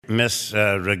Miss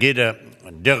Regida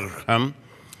Dirham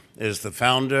is the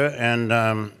founder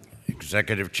and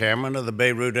executive chairman of the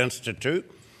Beirut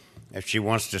Institute. If she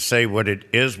wants to say what it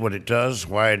is, what it does,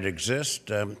 why it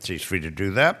exists, she's free to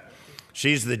do that.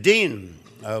 She's the dean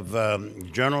of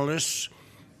journalists,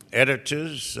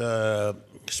 editors,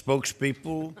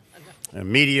 spokespeople,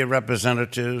 media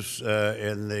representatives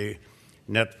in the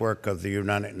network of the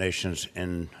United Nations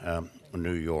in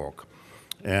New York,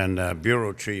 and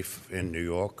bureau chief in New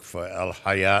York for Al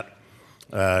Hayat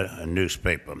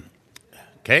newspaper.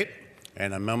 Okay?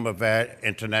 And a member of our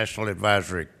International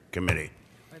Advisory Committee.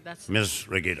 Ms.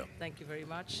 Regida. Thank you very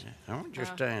much. I want you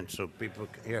to stand so people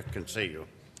here can see you.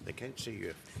 They can't see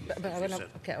you.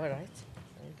 Okay, all right.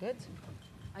 Very good.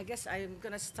 I guess I'm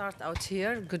going to start out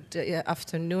here. Good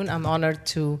afternoon. I'm honored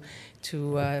to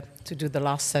do the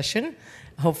last session.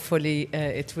 Hopefully,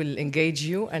 it will engage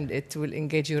you and it will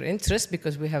engage your interest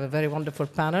because we have a very wonderful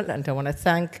panel. And I want to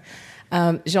thank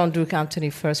Jean-Luc Anthony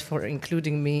first for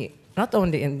including me not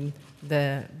only in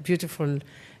the beautiful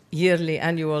yearly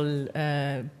annual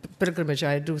pilgrimage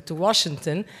I do to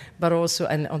Washington, but also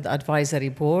on the advisory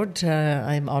board.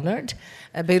 I'm honored.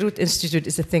 Beirut Institute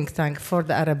is a think tank for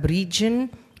the Arab region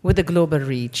with a global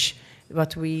reach.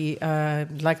 What we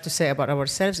like to say about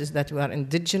ourselves is that we are an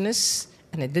indigenous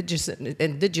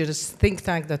think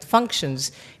tank that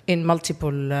functions in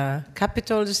multiple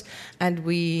capitals, and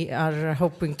we are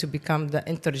hoping to become the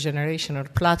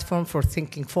intergenerational platform for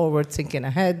thinking forward, thinking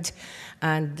ahead.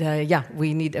 And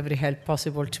we need every help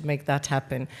possible to make that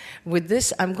happen. With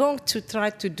this, I'm going to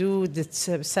try to do this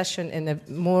session in a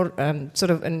more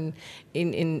in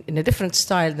a different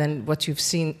style than what you've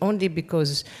seen, only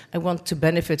because I want to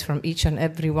benefit from each and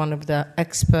every one of the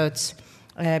experts.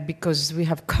 Because we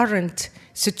have current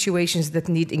situations that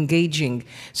need engaging.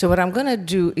 So what I'm going to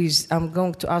do is I'm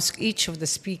going to ask each of the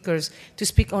speakers to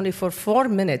speak only for 4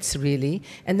 minutes, really,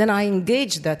 and then I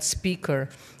engage that speaker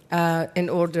in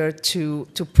order to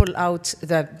pull out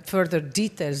the further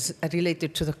details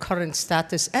related to the current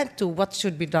status and to what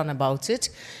should be done about it.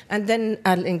 And then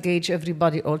I'll engage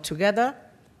everybody all together.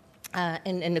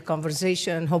 In the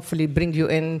conversation, hopefully bring you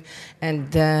in,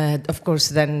 and of course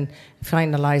then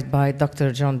finalized by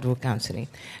Dr. Jean-Luc Anthony.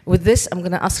 With this, I'm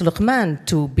going to ask Luqman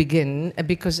to begin,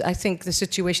 because I think the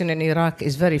situation in Iraq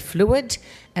is very fluid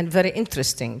and very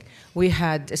interesting. We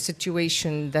had a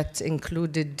situation that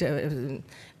included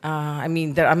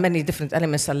there are many different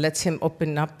elements. I'll let him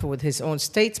open up with his own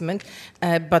statement.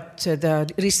 But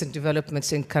the recent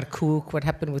developments in Kirkuk, what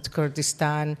happened with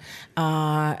Kurdistan,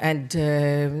 and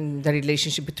the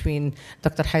relationship between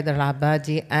Dr. Haider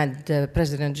al-Abadi and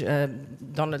President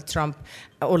Donald Trump,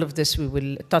 all of this we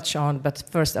will touch on. But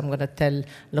first, I'm going to tell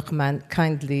Luqman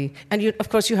kindly. And of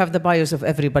course, you have the bios of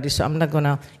everybody, so I'm not going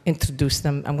to introduce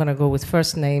them. I'm going to go with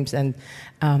first names. And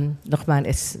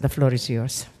Luqman, the floor is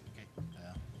yours.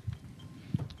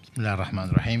 Bismillah ar-Rahman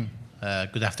ar-Rahim.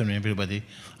 Good afternoon, everybody.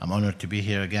 I'm honored to be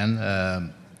here again.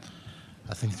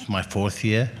 I think it's my 4th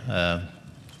year.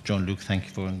 Jean-Luc, thank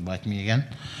you for inviting me again.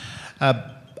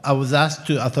 I was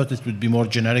asked I thought it would be more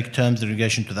generic terms in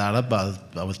relation to the Arab, but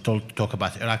I was told to talk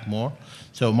about Iraq more.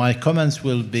 So my comments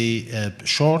will be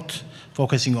short,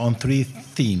 focusing on 3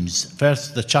 themes.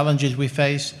 First, the challenges we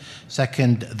face.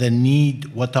 Second, the need,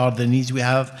 what are the needs we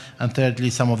have? And thirdly,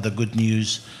 some of the good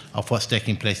news of what's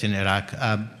taking place in Iraq,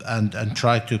 and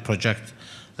try to project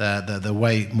the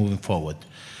way moving forward.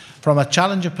 From a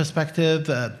challenger perspective,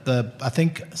 I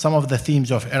think some of the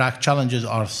themes of Iraq challenges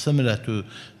are similar to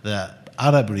the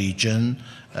Arab region.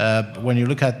 When you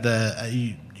look at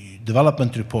the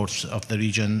development reports of the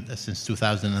region since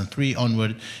 2003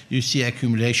 onward, you see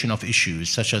accumulation of issues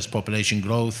such as population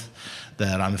growth, the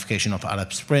ramification of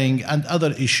Arab Spring, and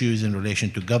other issues in relation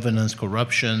to governance,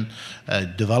 corruption,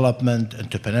 development,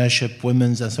 entrepreneurship,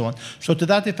 women's, and so on. So to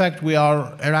that effect,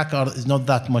 Iraq is not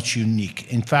that much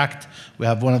unique. In fact, we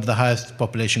have one of the highest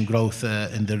population growth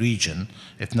in the region,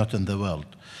 if not in the world.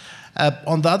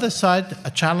 On the other side,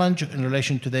 a challenge in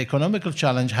relation to the economical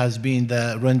challenge has been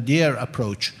the rentier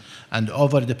approach and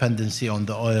over-dependency on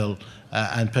the oil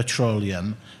and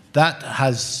petroleum.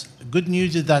 Good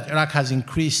news is that Iraq has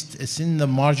increased. It's in the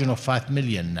margin of 5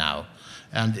 million now,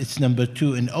 and it's number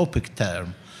 2 in OPEC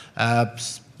term.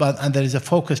 And there is a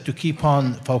focus to keep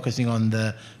on focusing on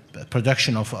the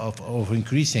production of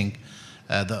increasing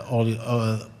the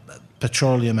oil,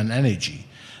 petroleum and energy.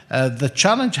 The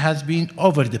challenge has been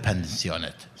over-dependency on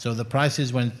it. So the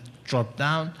prices, when it dropped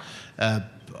down,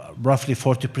 roughly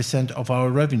 40% of our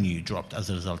revenue dropped as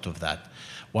a result of that,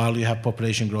 while you have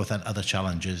population growth and other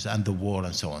challenges and the war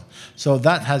and so on. So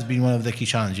that has been one of the key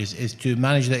challenges, is to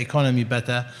manage the economy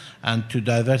better and to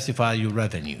diversify your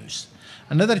revenues.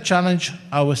 Another challenge,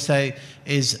 I would say,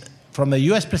 is from a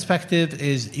U.S. perspective,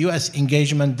 is U.S.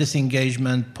 engagement,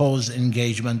 disengagement,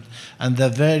 post-engagement, and the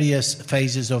various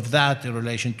phases of that in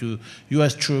relation to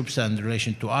U.S. troops and in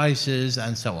relation to ISIS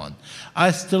and so on.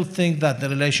 I still think that the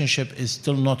relationship is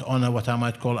still not on what I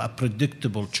might call a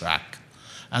predictable track.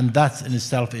 And that in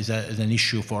itself is an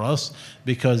issue for us,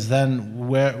 because then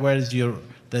where is the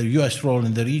U.S. role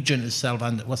in the region itself,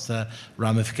 and what's the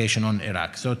ramification on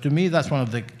Iraq? So to me, that's one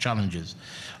of the challenges.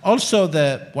 Also,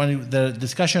 the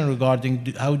discussion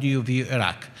regarding how do you view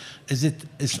Iraq? Has it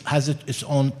its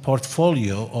own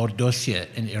portfolio or dossier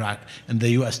in Iraq in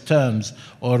the U.S. terms,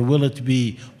 or will it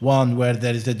be one where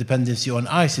there is a dependency on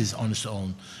ISIS on its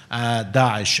own,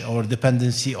 Daesh, or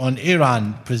dependency on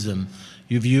Iran prism?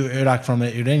 You view Iraq from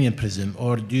an Iranian prism,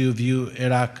 or do you view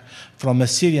Iraq from a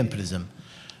Syrian prism?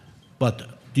 But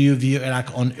do you view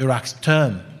Iraq on Iraq's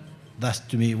term? That's,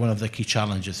 to me, one of the key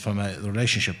challenges from a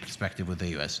relationship perspective with the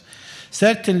U.S.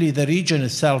 Certainly, the region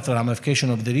itself, the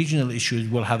ramification of the regional issues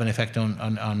will have an effect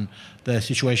on the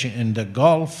situation in the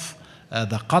Gulf,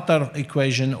 the Qatar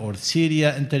equation, or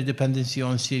Syria, interdependency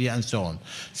on Syria, and so on.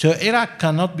 So Iraq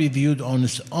cannot be viewed on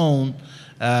its own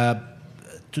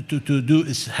to do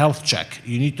its health check.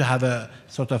 You need to have a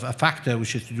sort of a factor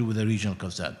which is to do with the regional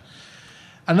concern.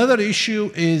 Another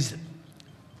issue is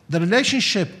the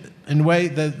relationship in a way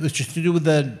which is to do with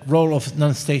the role of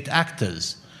non-state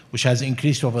actors, which has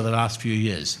increased over the last few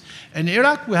years. In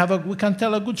Iraq, we can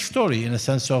tell a good story in a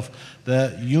sense of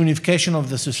the unification of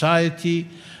the society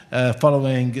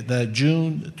following the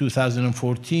June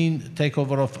 2014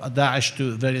 takeover of Daesh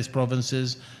to various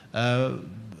provinces,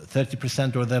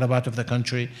 30% or thereabout of the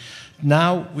country.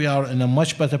 Now we are in a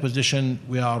much better position.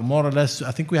 We are more or less,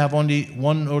 I think we have only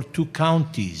 1 or 2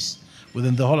 counties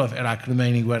within the whole of Iraq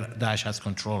remaining where Daesh has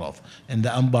control of, in the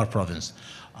Anbar province.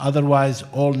 Otherwise,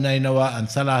 all Nainawa and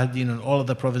Salahuddin and all of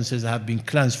the provinces have been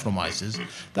cleansed from ISIS.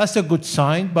 That's a good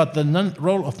sign, but the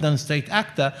role of non-state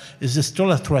actor is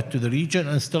still a threat to the region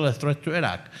and still a threat to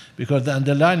Iraq, because the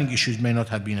underlying issues may not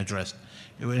have been addressed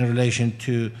in relation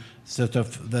to sort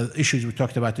of the issues we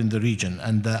talked about in the region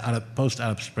and the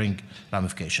post-Arab Spring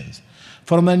ramifications.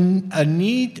 From a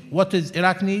need, what does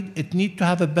Iraq need? It needs to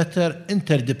have a better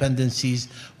interdependencies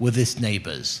with its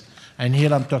neighbors. And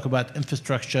here I'm talking about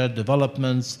infrastructure,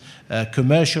 developments,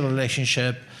 commercial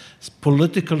relationship,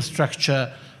 political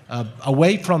structure,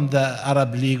 away from the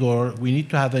Arab League, or we need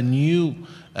to have a new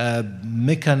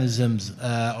mechanisms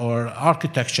or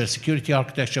architecture, security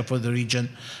architecture for the region.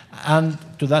 And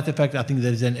to that effect, I think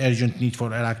there is an urgent need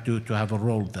for Iraq to have a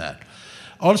role there.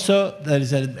 Also, there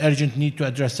is an urgent need to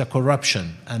address the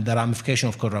corruption and the ramification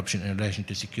of corruption in relation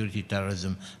to security,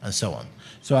 terrorism, and so on.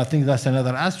 So I think that's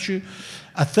another issue.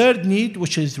 A third need,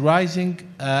 which is rising,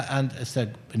 and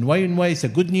in way it's a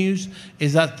good news,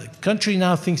 is that the country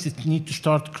now thinks it needs to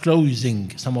start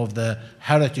closing some of the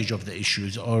heritage of the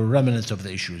issues or remnants of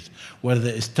the issues, whether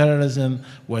it's terrorism,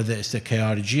 whether it's the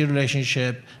KRG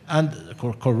relationship, and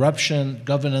corruption,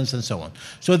 governance, and so on.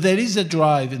 So there is a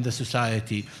drive in the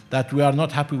society that we are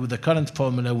not happy with the current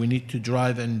formula. We need to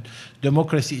drive, and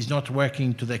democracy is not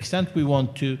working to the extent we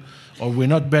want to, or we're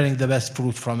not bearing the best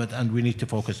fruit from it, and we need to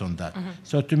focus on that.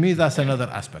 So to me, that's another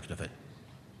aspect of it.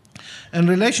 In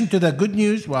relation to the good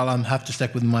news, well, I have to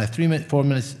stick with my 4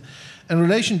 minutes. In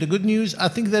relation to good news, I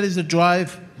think there is a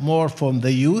drive more from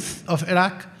the youth of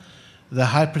Iraq, the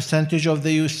high percentage of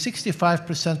the youth.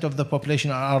 65% of the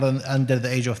population are under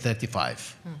the age of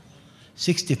 35.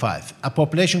 65, a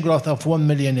population growth of 1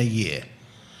 million a year.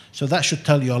 So that should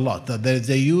tell you a lot, that there is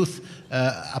a youth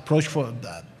approach for,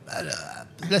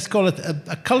 let's call it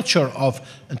a culture of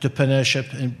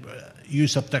entrepreneurship,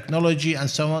 use of technology, and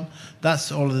so on.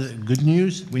 That's all the good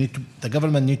news. The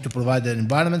government needs to provide an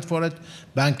environment for it,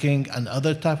 banking and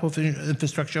other type of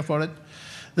infrastructure for it.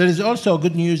 There is also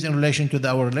good news in relation to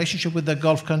our relationship with the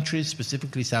Gulf countries,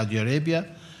 specifically Saudi Arabia.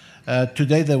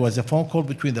 Today there was a phone call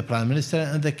between the Prime Minister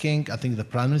and the King. I think the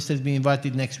Prime Minister is being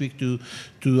invited next week to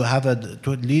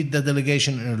lead the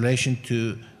delegation in relation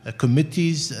to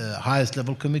committees, highest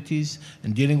level committees,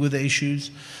 in dealing with the issues.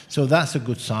 So that's a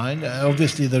good sign.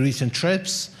 Obviously, the recent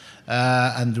trips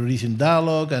and the recent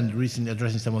dialogue and recent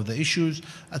addressing some of the issues,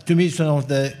 to me, it's one of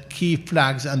the key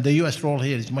flags, and the U.S. role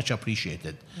here is much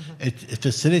appreciated. It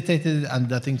facilitated,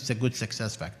 and I think it's a good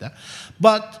success factor.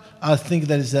 But I think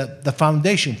there is the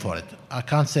foundation for it. I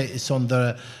can't say it's on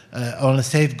a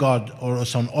safeguard or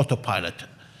it's on autopilot.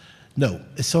 No,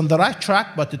 it's on the right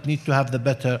track, but it needs to have the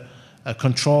better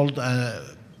controlled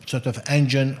sort of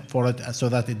engine for it, so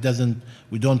that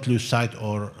we don't lose sight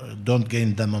or don't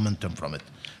gain the momentum from it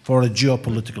for a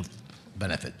geopolitical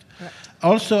benefit. Right.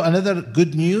 Also, another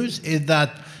good news is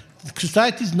that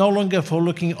society is no longer for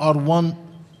looking at one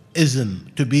ism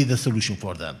to be the solution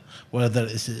for them, whether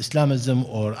it's Islamism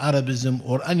or Arabism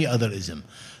or any other ism.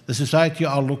 The society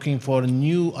are looking for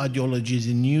new ideologies,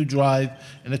 a new drive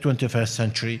in the 21st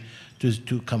century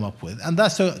to come up with. And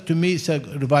that's, to me, it's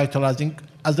revitalizing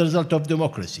as a result of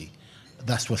democracy.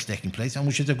 That's what's taking place, and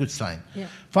which is a good sign. Yeah.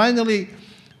 Finally,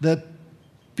 the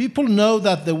people know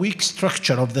that the weak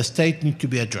structure of the state need to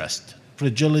be addressed,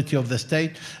 fragility of the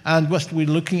state, and what we're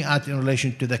looking at in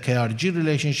relation to the KRG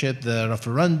relationship, the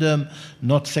referendum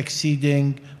not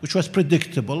succeeding, which was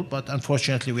predictable, but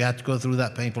unfortunately we had to go through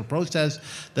that painful process.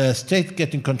 The state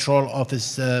getting control of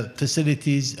its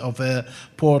facilities, of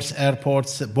ports,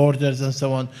 airports, borders, and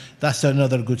so on. That's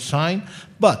another good sign.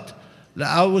 But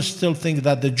I would still think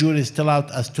that the jury is still out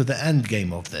as to the end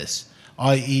game of this,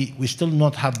 i.e. we still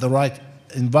not have the right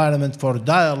environment for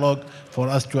dialogue for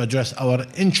us to address our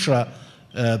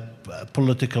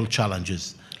political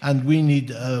challenges. And we need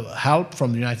help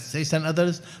from the United States and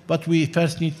others, but we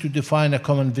first need to define a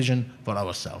common vision for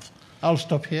ourselves. I'll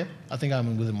stop here. I think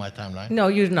I'm within my timeline. No,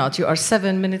 you're not. You are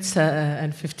 7 minutes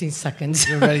and 15 seconds.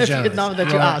 You're very generous. Now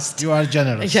that you asked. You are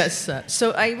generous. Yes.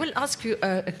 So I will ask you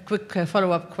a quick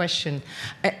follow-up question.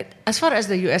 As far as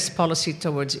the U.S. policy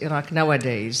towards Iraq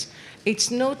nowadays,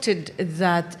 it's noted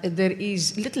that there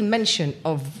is little mention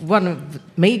of one of the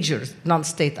major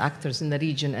non-state actors in the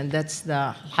region, and that's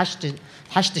the Hashd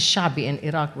al-Sha'bi in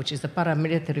Iraq, which is the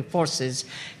paramilitary forces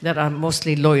that are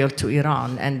mostly loyal to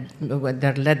Iran, and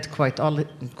they're led quite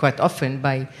often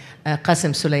by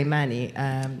Qasem Soleimani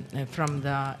from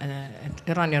the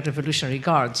Iranian Revolutionary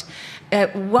Guards.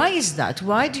 Why is that?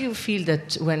 Why do you feel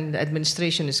that when the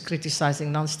administration is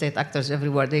criticizing non-state actors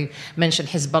everywhere, they mention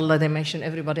Hezbollah, they mention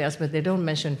everybody else, but they don't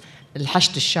mention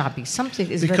Al-Hashd al-Sha'bi?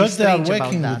 Something is because very strange they are about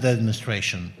working that. with the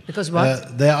administration. Because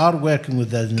what? They are working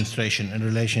with the administration in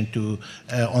relation to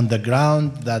on the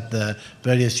ground, that the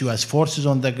various U.S. forces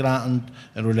on the ground,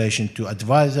 in relation to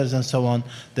advisors and so on.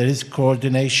 There is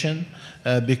coordination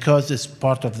because it's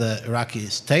part of the Iraqi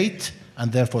state,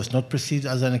 and therefore it's not perceived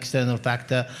as an external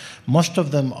factor. Most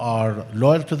of them are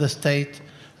loyal to the state.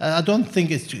 I don't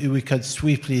think we could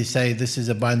swiftly say this is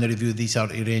a binary view, these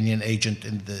are Iranian agents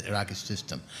in the Iraqi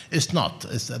system. It's not.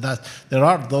 There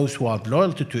are those who are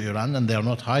loyal to Iran, and they are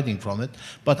not hiding from it,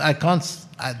 but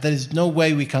there is no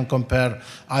way we can compare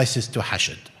ISIS to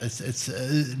Hashd. It's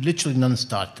literally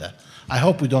non-starter. I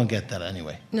hope we don't get that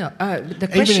anyway. No, the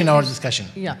question even in our discussion.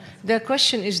 Yeah, the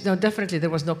question is, no, definitely there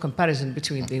was no comparison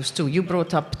between these two. You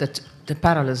brought up that the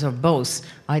parallels of both.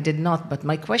 I did not, but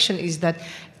my question is that,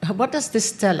 what does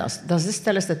this tell us? Does this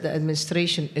tell us that the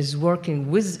administration is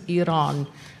working with Iran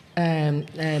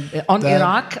on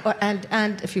Iraq,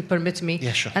 and if you permit me,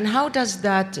 yeah, sure. And how does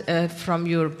that, from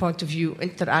your point of view,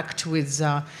 interact with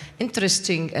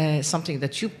interesting something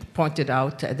that you pointed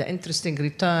out, the interesting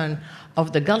return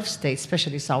of the Gulf states,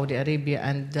 especially Saudi Arabia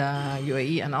and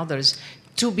UAE and others,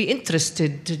 to be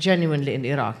interested genuinely in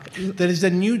Iraq? There is a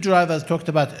new drive, as talked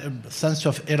about, a sense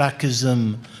of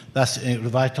Iraqism that's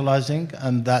revitalizing,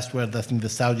 and that's where I think the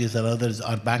Saudis and others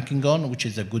are banking on, which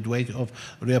is a good way of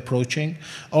reapproaching.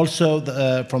 Also,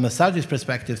 from a Saudis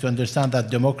perspective, to understand that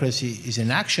democracy is in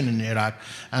action in Iraq,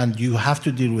 and you have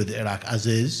to deal with Iraq as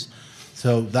is.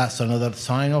 So that's another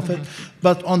sign of it.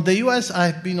 But on the U.S.,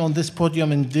 I've been on this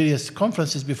podium in various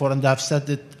conferences before, and I've said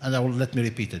it, and let me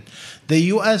repeat it. The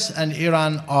U.S. and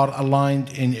Iran are aligned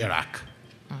in Iraq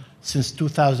since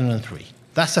 2003.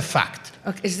 That's a fact.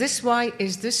 Okay. Is this why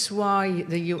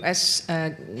the U.S.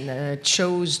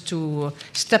 chose to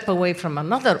step away from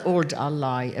another old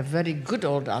ally, a very good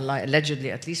old ally,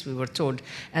 allegedly, at least we were told,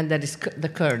 and that is the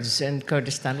Kurds in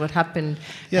Kurdistan? What happened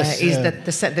is that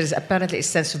there is apparently a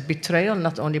sense of betrayal,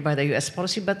 not only by the U.S.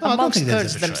 policy, but amongst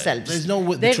Kurds themselves. There's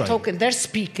no they're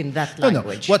speaking that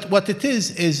language. No. What it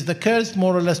is the Kurds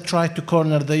more or less try to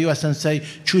corner the U.S. and say,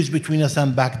 choose between us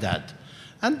and Baghdad.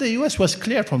 And the U.S. was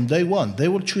clear from day one. They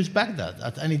will choose Baghdad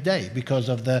at any day because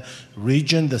of the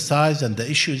region, the size, and the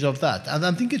issues of that. And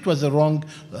I think it was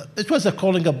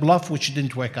calling a bluff which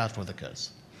didn't work out for the Kurds.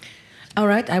 All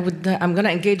right, I'm going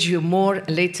to engage you more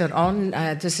later on.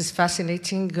 This is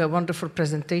fascinating, wonderful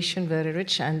presentation, very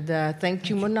rich. And thank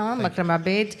you, Mona, Makram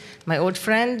Abeid, my old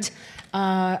friend.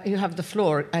 You have the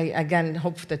floor. I, again,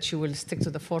 hope that you will stick to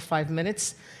the 4 or 5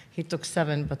 minutes. He took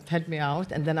 7, but help me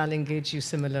out, and then I'll engage you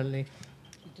similarly.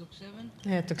 Took 7?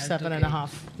 Yeah, it took 7.5.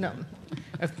 No,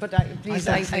 but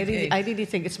I really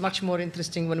think it's much more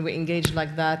interesting when we engage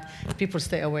like that. People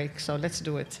stay awake, so let's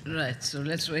do it. Right, so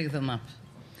let's wake them up.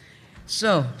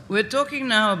 So, we're talking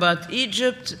now about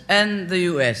Egypt and the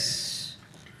US.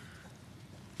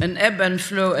 An ebb and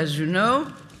flow, as you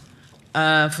know.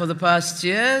 for the past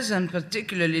years, and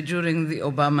particularly during the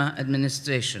Obama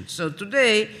administration. So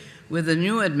today, with the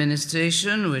new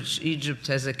administration, which Egypt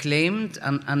has acclaimed,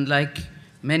 unlike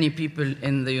many people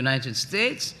in the United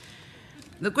States,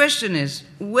 the question is,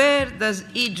 where does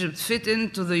Egypt fit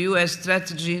into the US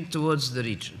strategy towards the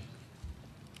region?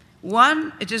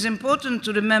 One, it is important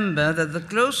to remember that the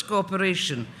close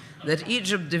cooperation that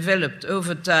Egypt developed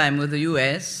over time with the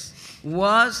US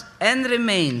was and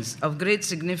remains of great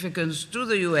significance to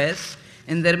the US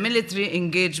in their military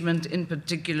engagement, in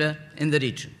particular in the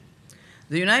region.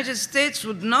 The United States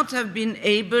would not have been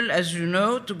able, as you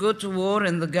know, to go to war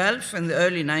in the Gulf in the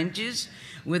early 90s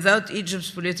without Egypt's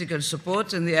political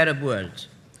support in the Arab world.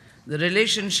 The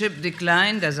relationship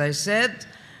declined, as I said,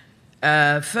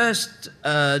 first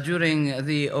during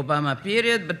the Obama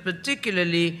period, but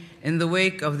particularly in the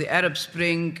wake of the Arab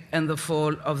Spring and the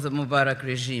fall of the Mubarak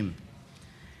regime.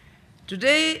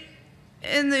 Today,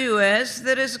 in the US,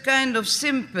 there is a kind of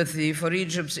sympathy for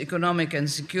Egypt's economic and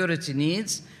security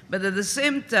needs, but at the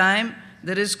same time,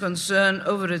 there is concern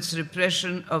over its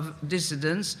repression of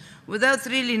dissidents without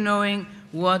really knowing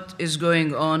what is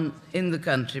going on in the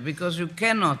country, because you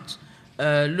cannot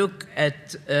look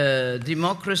at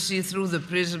democracy through the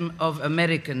prism of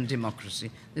American democracy.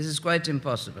 This is quite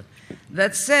impossible.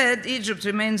 That said, Egypt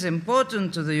remains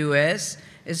important to the US,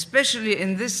 especially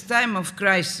in this time of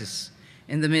crisis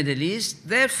in the Middle East.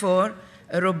 Therefore,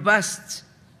 a robust,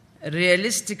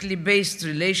 realistically based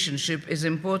relationship is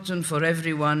important for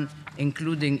everyone,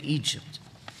 including Egypt.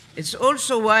 It's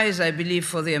also wise, I believe,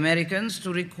 for the Americans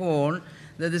to recall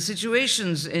that the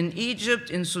situations in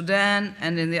Egypt, in Sudan,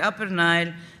 and in the Upper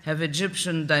Nile have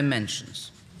Egyptian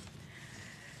dimensions.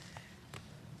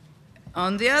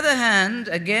 On the other hand,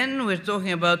 again, we're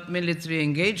talking about military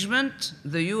engagement.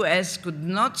 The US could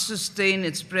not sustain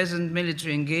its present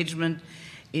military engagement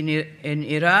in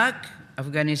Iraq,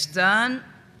 Afghanistan,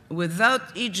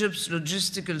 without Egypt's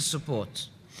logistical support.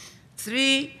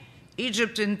 3,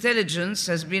 Egypt intelligence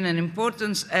has been an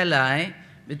important ally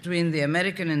between the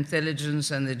American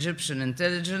intelligence and the Egyptian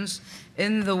intelligence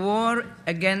in the war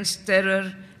against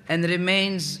terror, and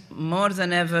remains more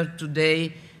than ever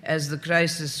today, as the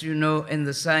crisis, you know, in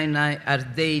the Sinai are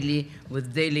daily,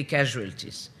 with daily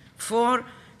casualties. 4,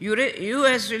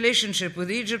 US relationship with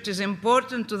Egypt is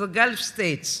important to the Gulf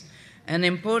states and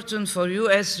important for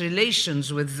US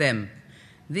relations with them.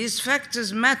 These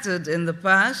factors mattered in the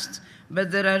past,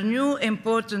 but there are new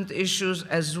important issues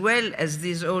as well as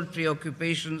these old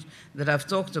preoccupations that I've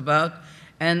talked about,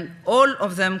 and all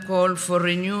of them call for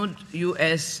renewed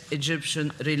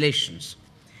US-Egyptian relations.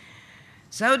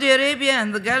 Saudi Arabia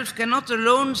and the Gulf cannot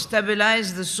alone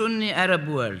stabilize the Sunni Arab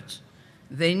world.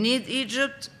 They need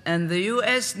Egypt, and the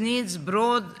US needs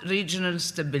broad regional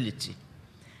stability.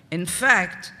 In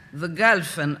fact, the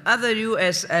Gulf and other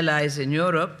US allies in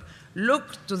Europe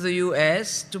look to the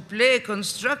US to play a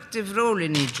constructive role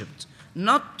in Egypt,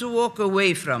 not to walk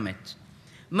away from it.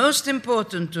 Most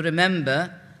important to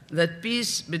remember that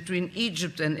peace between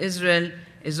Egypt and Israel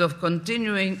is of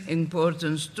continuing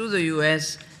importance to the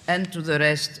US and to the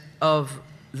rest of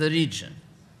the region.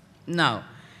 Now,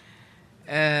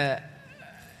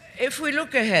 if we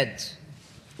look ahead,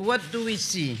 what do we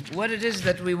see? What it is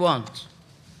that we want?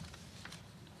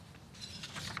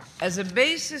 As a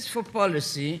basis for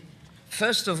policy,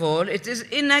 first of all, it is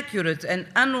inaccurate and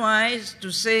unwise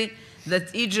to say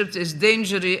that Egypt is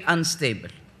dangerously unstable.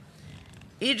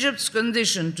 Egypt's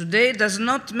condition today does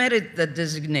not merit that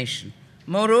designation.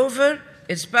 Moreover,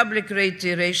 its public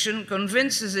reiteration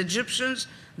convinces Egyptians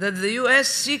that the US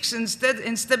seeks instead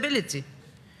instability.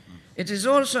 It is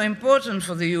also important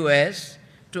for the US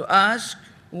to ask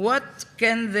what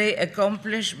can they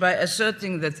accomplish by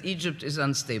asserting that Egypt is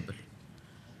unstable.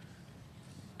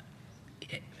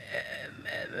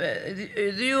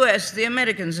 The US, the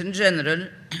Americans in general,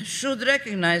 should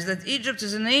recognize that Egypt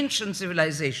is an ancient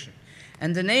civilization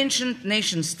and an ancient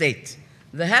nation state.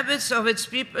 The habits of its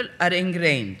people are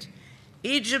ingrained.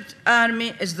 Egypt's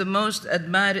army is the most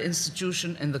admired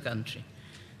institution in the country.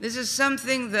 This is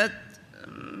something that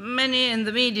many in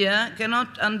the media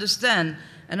cannot understand,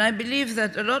 and I believe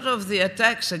that a lot of the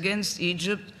attacks against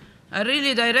Egypt are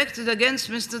really directed against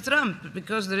Mr. Trump,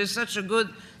 because there is such a good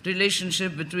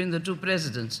relationship between the two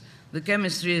presidents. The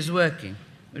chemistry is working.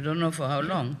 We don't know for how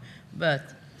long,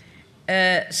 but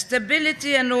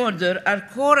stability and order are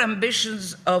core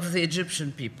ambitions of the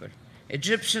Egyptian people.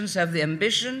 Egyptians have the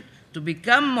ambition to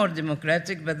become more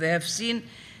democratic, but they have seen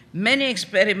many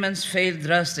experiments fail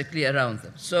drastically around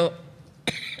them. So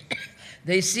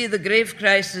they see the grave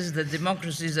crisis that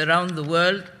democracies around the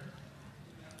world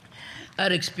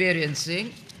are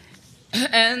experiencing,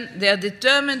 and they are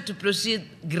determined to proceed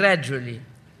gradually.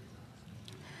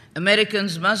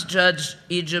 Americans must judge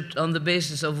Egypt on the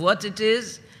basis of what it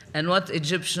is and what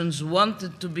Egyptians want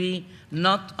it to be,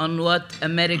 not on what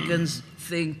Americans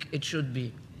think it should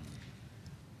be.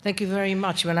 Thank you very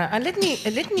much. And let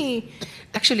me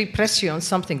actually press you on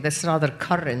something that's rather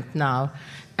current now.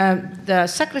 The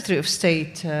Secretary of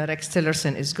State, Rex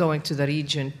Tillerson, is going to the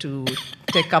region to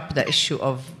take up the issue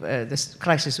of this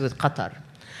crisis with Qatar.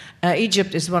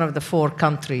 Egypt is one of the 4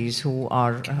 countries who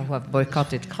have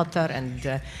boycotted Qatar,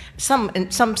 and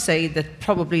some say that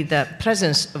probably the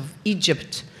presence of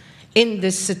Egypt in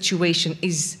this situation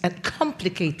is a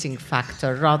complicating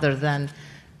factor rather than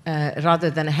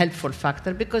a helpful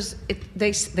factor, because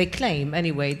they claim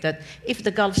anyway that if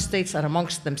the Gulf states are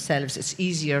amongst themselves, it's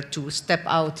easier to step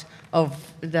out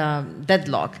of the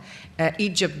deadlock.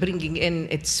 Egypt bringing in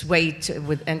its weight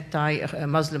with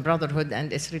anti-Muslim Brotherhood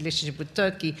and its relationship with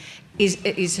Turkey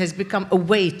has become a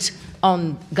weight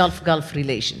on Gulf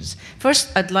relations.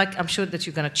 First, I'm sure that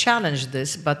you're going to challenge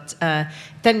this, but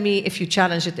tell me, if you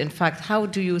challenge it, in fact, how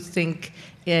do you think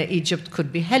Egypt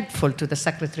could be helpful to the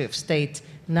Secretary of State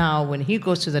now when he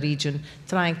goes to the region,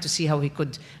 trying to see how he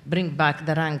could bring back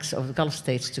the ranks of the Gulf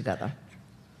states together?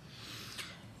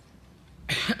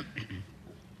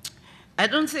 I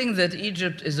don't think that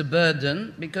Egypt is a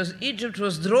burden, because Egypt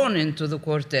was drawn into the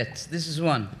quartet. This is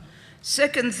one.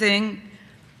 Second thing,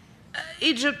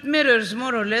 Egypt mirrors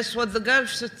more or less what the Gulf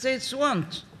states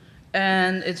want.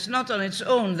 And it's not on its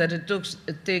own that it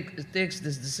takes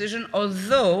this decision,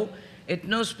 although it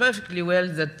knows perfectly well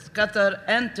that Qatar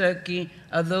and Turkey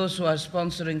are those who are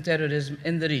sponsoring terrorism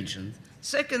in the region.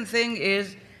 Second thing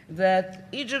is that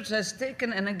Egypt has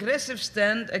taken an aggressive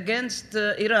stand against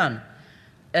Iran.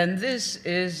 And this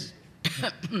is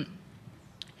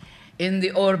in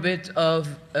the orbit of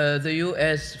the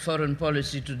US foreign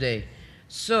policy today.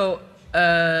 So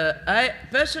I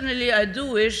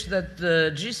do wish that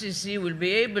the GCC will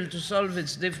be able to solve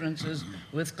its differences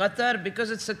with Qatar,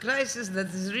 because it's a crisis that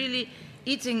is really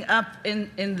eating up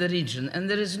in the region, and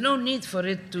there is no need for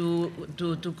it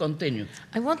to continue.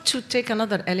 I want to take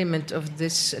another element of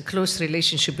this close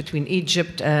relationship between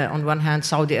Egypt on one hand,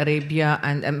 Saudi Arabia,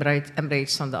 and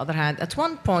Emirates on the other hand. At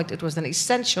one point, it was an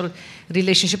essential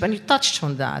relationship, and you touched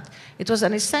on that. It was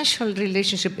an essential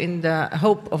relationship in the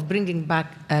hope of bringing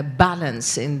back a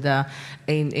balance in the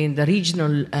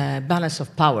regional balance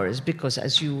of powers, because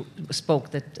as you spoke,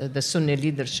 that the Sunni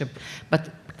leadership, but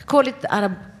call it the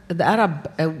Arab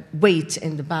weight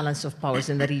in the balance of powers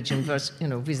in the region versus,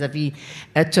 vis-a-vis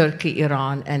Turkey,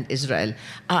 Iran, and Israel.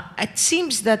 It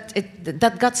seems that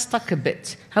that got stuck a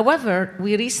bit. However,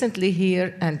 we recently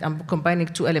hear, and I'm combining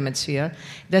 2 elements here,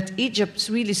 that Egypt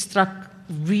really struck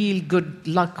real good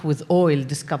luck with oil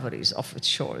discoveries off its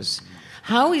shores.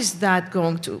 How is that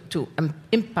going to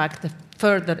impact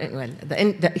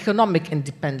the economic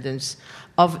independence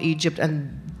of Egypt,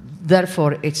 and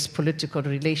therefore its political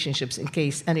relationships, in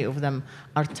case any of them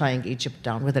are tying Egypt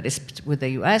down, whether it's with the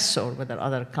US or with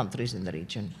other countries in the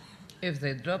region? If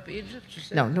they drop Egypt, you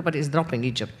say? No, nobody is dropping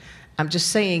Egypt. I'm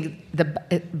just saying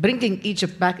bringing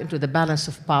Egypt back into the balance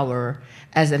of power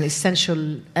as an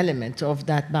essential element of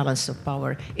that balance of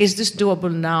power. Is this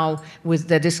doable now with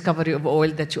the discovery of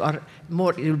oil, that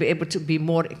you'll be able to be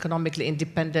more economically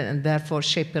independent and therefore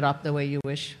shape it up the way you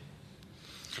wish?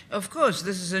 Of course,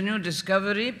 this is a new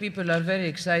discovery. People are very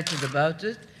excited about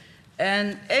it.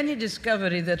 And any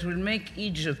discovery that will make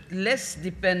Egypt less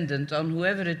dependent on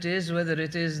whoever it is, whether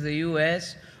it is the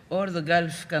US or the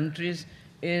Gulf countries,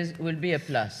 will be a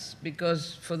plus.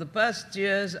 Because for the past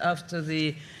years, after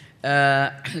the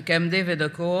Camp David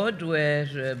Accord, where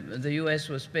the US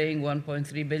was paying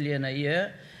 $1.3 billion a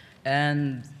year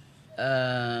and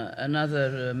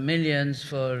another millions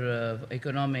for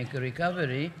economic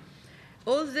recovery,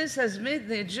 all this has made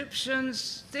the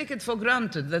Egyptians take it for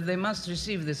granted that they must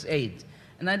receive this aid.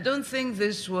 And I don't think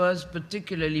this was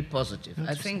particularly positive.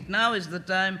 I think now is the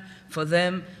time for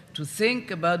them to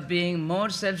think about being more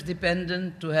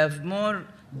self-dependent, to have more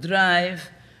drive,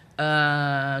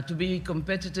 to be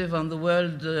competitive on the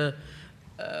world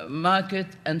market,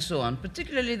 and so on.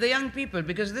 Particularly the young people,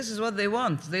 because this is what they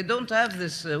want. They don't have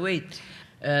this weight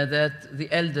that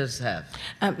the elders have.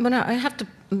 Mona, I have to.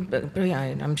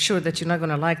 I'm sure that you're not going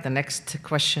to like the next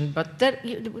question, but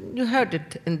you heard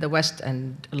it in the West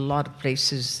and a lot of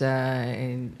places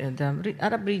in the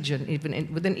Arab region, even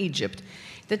within Egypt,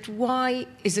 that why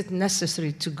is it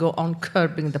necessary to go on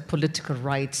curbing the political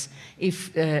rights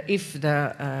if the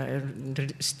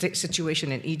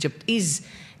situation in Egypt is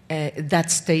that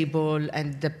stable,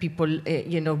 and the people,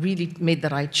 really made the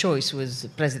right choice with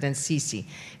President Sisi.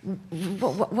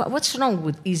 What's wrong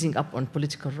with easing up on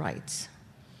political rights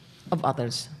of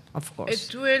others, of course?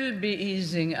 It will be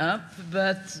easing up,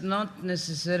 but not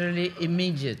necessarily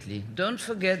immediately. Don't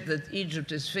forget that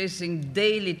Egypt is facing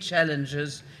daily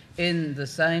challenges in the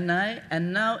Sinai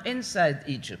and now inside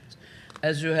Egypt.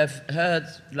 As you have heard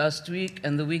last week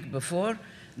and the week before,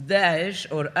 Daesh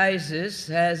or ISIS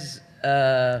has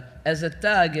as a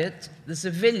target the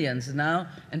civilians now,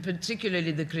 and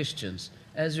particularly the Christians.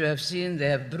 As you have seen, they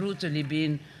have brutally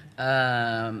been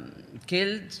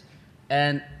killed,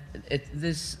 and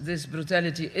this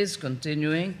brutality is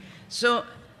continuing. So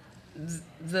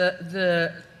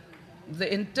the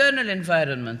internal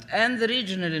environment and the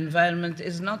regional environment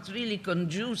is not really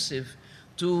conducive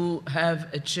to have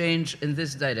a change in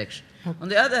this direction. On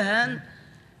the other hand,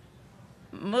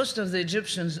 most of the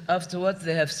Egyptians, after what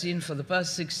they have seen for the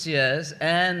past 6 years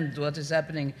and what is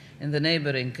happening in the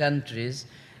neighboring countries,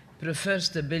 prefer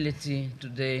stability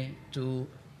today to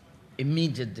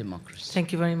immediate democracy.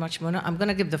 Thank you very much, Mona. I'm going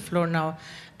to give the floor now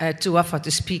to Wafa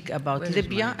to speak about Where is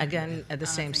Libya. my- Again, the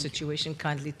same situation.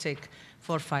 Kindly take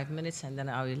 4 or 5 minutes, and then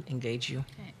I will engage you.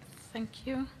 Okay, thank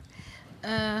you.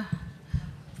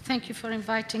 Thank you for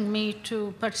inviting me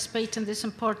to participate in this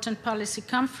important policy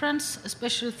conference. A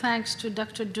special thanks to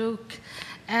Dr. Duke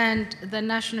and the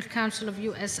National Council of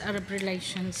U.S. Arab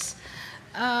Relations.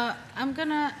 I'm going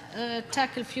to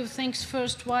tackle a few things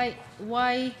first. Why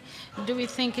do we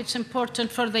think it's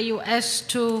important for the U.S.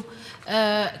 to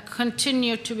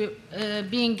continue to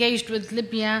be engaged with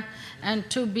Libya and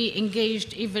to be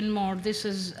engaged even more? This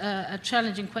is a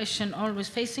challenging question always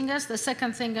facing us. The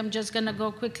second thing, I'm just going to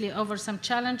go quickly over some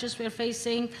challenges we're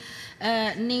facing,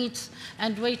 needs,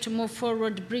 and way to move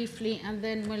forward briefly, and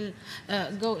then we'll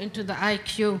go into the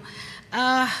IQ.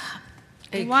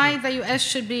 Why the U.S.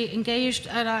 should be engaged,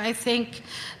 and I think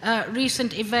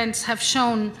recent events have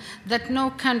shown that no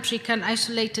country can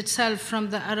isolate itself from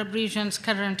the Arab region's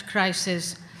current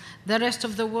crisis. The rest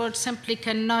of the world simply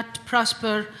cannot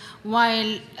prosper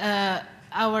while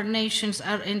our nations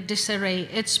are in disarray.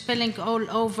 It's spilling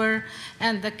all over,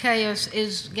 and the chaos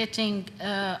is getting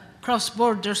cross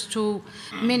borders to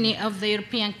many of the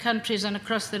European countries and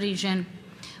across the region.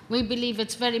 We believe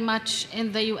it's very much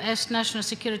in the U.S. national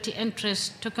security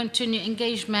interest to continue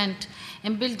engagement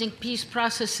in building peace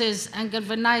processes and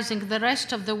galvanizing the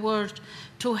rest of the world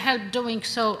to help doing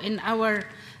so in our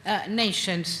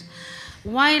nations.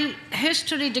 While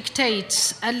history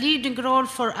dictates a leading role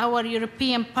for our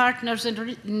European partners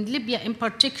in Libya in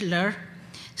particular,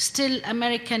 still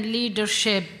American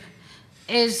leadership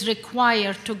is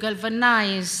required to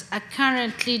galvanize a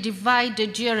currently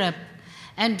divided Europe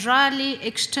and rally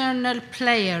external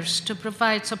players to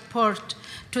provide support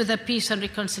to the peace and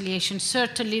reconciliation.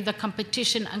 Certainly the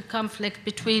competition and conflict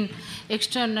between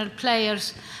external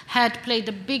players had played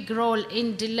a big role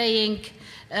in delaying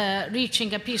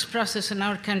reaching a peace process in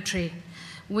our country.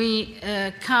 We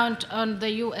count on the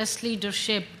U.S.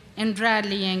 leadership in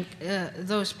rallying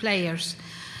those players.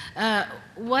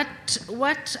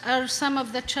 What are some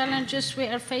of the challenges we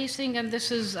are facing? And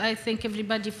this is, I think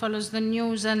everybody follows the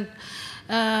news, and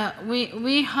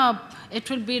we hope it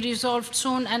will be resolved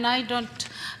soon. And I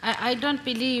don't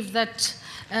believe that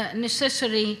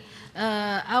necessarily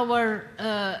our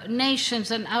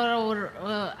nations and our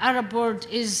Arab world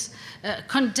is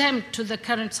condemned to the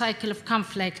current cycle of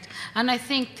conflict. And I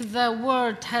think the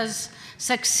world has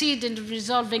succeeded in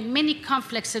resolving many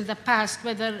conflicts in the past,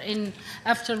 whether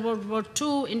after World War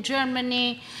II, in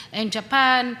Germany, in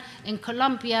Japan, in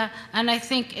Colombia. And I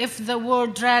think if the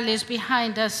world rallies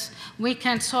behind us, we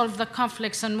can solve the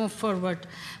conflicts and move forward.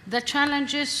 The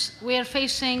challenges we are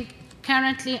facing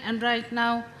currently and right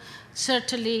now,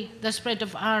 certainly the spread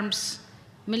of arms,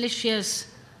 militias,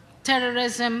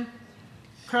 terrorism,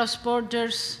 cross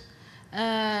borders,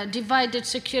 divided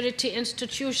security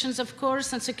institutions, of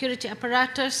course, and security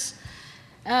apparatus,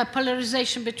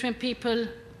 polarization between people,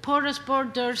 porous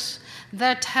borders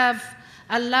that have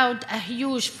allowed a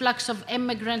huge flux of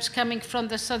immigrants coming from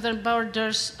the southern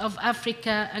borders of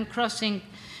Africa and crossing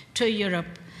to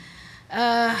Europe.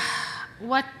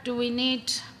 What do we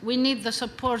need? We need the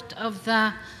support of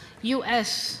the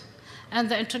US and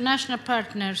the international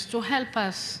partners to help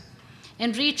us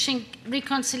in reaching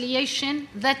reconciliation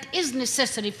that is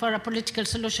necessary for a political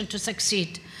solution to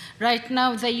succeed. Right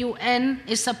now, the UN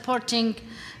is supporting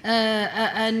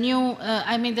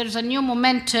there's a new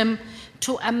momentum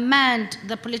to amend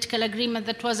the political agreement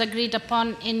that was agreed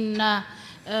upon in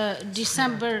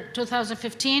December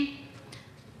 2015.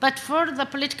 But for the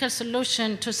political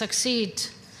solution to succeed,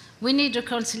 We need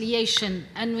reconciliation,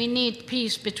 and we need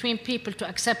peace between people to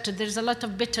accept it. There's a lot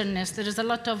of bitterness. There is a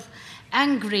lot of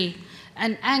angry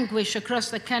and anguish across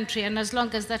the country, and as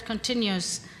long as that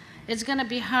continues, it's going to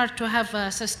be hard to have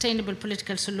a sustainable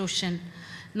political solution.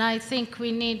 Now, I think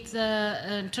we need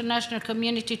the international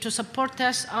community to support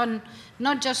us on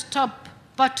not just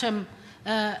top-bottom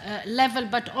level,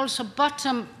 but also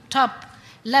bottom-top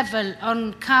level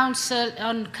on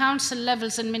council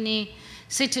levels in many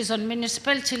cities, on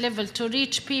municipality level, to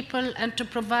reach people and to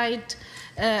provide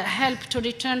help to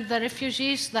return the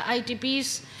refugees, the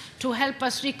IDPs, to help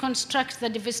us reconstruct the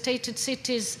devastated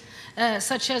cities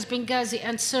such as Benghazi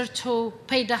and Sirte, who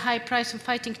paid a high price in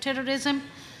fighting terrorism,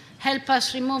 help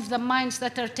us remove the mines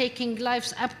that are taking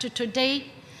lives up to today,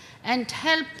 and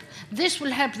this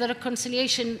will help the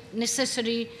reconciliation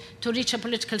necessary to reach a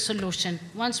political solution.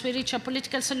 Once we reach a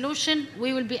political solution,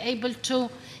 we will be able to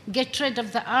get rid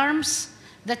of the arms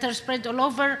that are spread all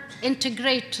over,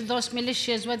 integrate those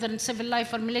militias, whether in civil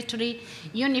life or military,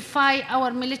 unify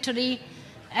our military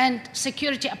and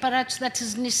security apparatus that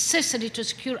is necessary to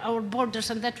secure our borders,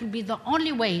 and that will be the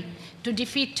only way to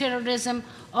defeat terrorism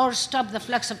or stop the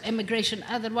flux of immigration.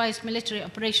 Otherwise, military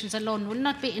operations alone will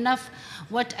not be enough.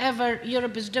 Whatever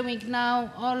Europe is doing now,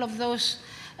 all of those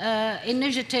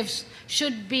initiatives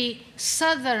should be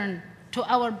southern to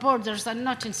our borders and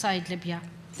not inside Libya.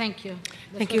 Thank you.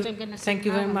 Thank you. Thank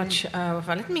you very much.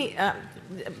 Let me,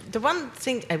 the one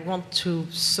thing I want to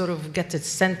sort of get a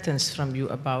sentence from you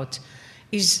about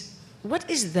is, what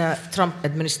is the Trump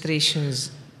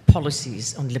administration's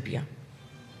policies on Libya?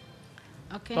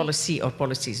 Okay. Policy or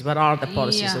policies? What are the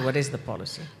policies, Yeah. or what is the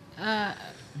policy?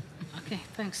 Okay,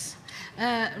 thanks.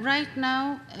 Right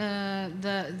now,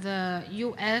 the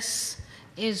U.S.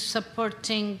 is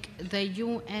supporting the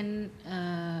UN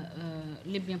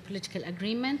Libyan political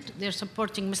agreement. They're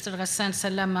supporting Mr. Ghassan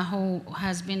Salama, who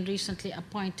has been recently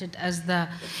appointed as the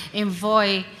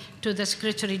envoy to the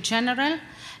Secretary General.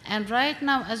 And right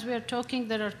now, as we are talking,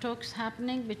 there are talks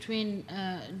happening between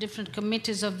different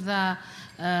committees of the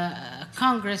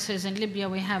Congresses in Libya.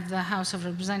 We have the House of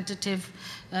Representatives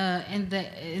in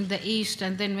the east,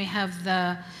 and then we have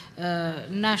the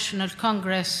National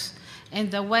Congress in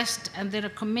the west, and there are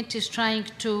committees trying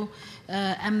to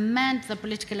amend the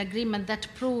political agreement that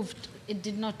proved it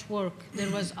did not work.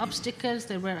 There was obstacles,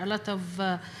 there were a lot of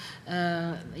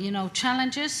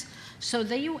challenges. So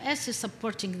the U.S. is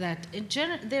supporting that.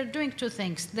 They're doing two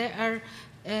things. They are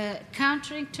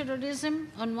countering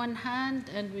terrorism on one hand,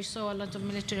 and we saw a lot of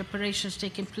military operations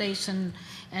taking place in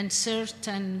Sirte,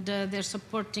 and they're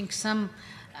supporting some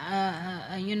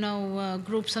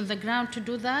groups on the ground to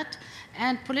do that.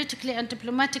 And politically and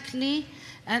diplomatically,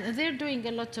 and they're doing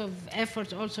a lot of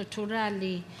effort also to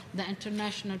rally the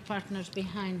international partners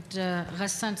behind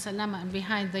Ghassan Salama and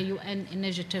behind the UN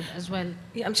initiative as well.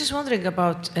 Yeah, I'm just wondering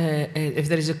about if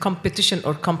there is a competition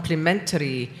or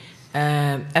complementary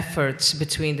efforts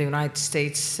between the United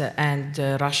States and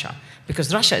Russia,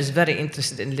 because Russia is very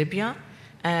interested in Libya.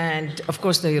 And of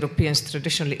course, the Europeans,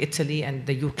 traditionally Italy and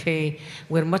the UK,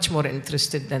 were much more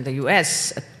interested than the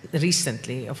US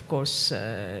recently. Of course,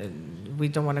 we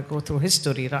don't want to go through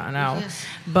history right now. Yes.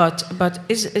 But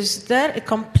is there a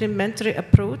complementary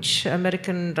approach,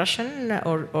 American-Russian,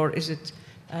 or is it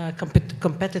a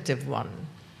competitive one?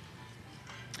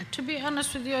 To be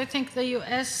honest with you, I think the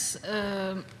US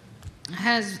there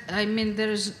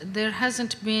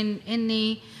hasn't been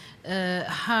any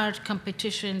hard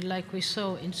competition like we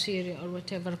saw in Syria or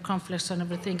whatever conflicts and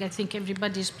everything. I think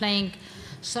everybody's playing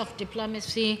soft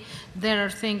diplomacy. There are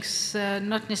things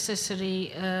not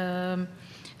necessary.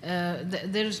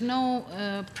 There's no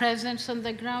presence on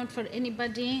the ground for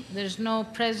anybody. There's no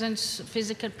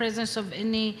physical presence of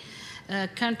any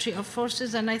country or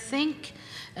forces. And I think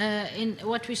in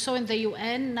what we saw in the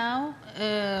UN now,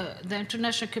 the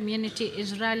international community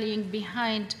is rallying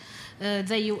behind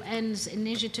the UN's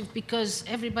initiative, because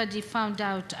everybody found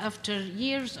out after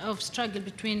years of struggle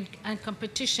and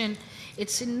competition,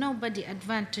 it's in nobody's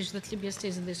advantage that Libya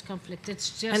stays in this conflict.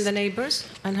 It's just... And the neighbors?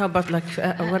 And how about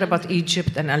what about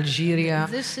Egypt and Algeria?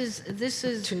 This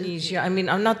is Tunisia. I mean,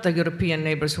 I'm not the European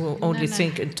neighbors who only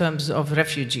think in terms of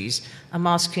refugees. I'm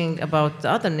asking about the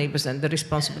other neighbors and the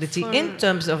responsibility in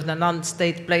terms of the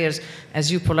non-state players,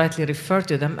 as you politely refer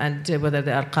to them, and whether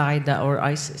they are Qaeda or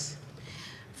ISIS.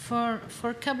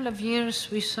 For a couple of years,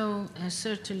 we saw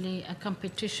certainly a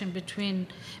competition between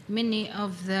many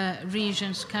of the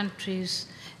region's countries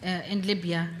in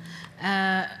Libya.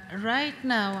 Right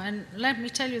now, and let me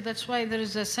tell you, that's why there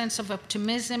is a sense of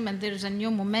optimism and there is a new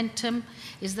momentum,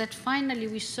 is that finally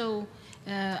we saw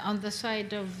on the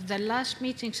side of the last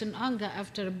meetings in Anga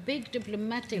after a big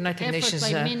diplomatic United effort Nations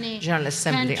by many General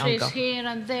Assembly, countries Anga. here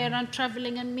and there, and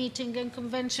traveling and meeting and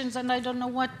conventions and I don't know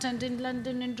what, and in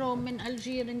London, in Rome, in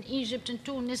Algiers, in Egypt, in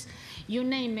Tunis, you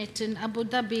name it, in Abu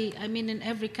Dhabi, I mean in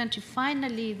every country.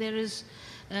 Finally, there is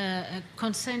a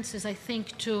consensus, I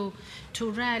think, to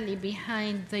rally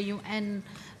behind the UN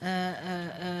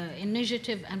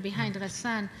initiative and behind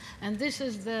Ghassan. And this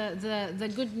is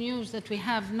the good news that we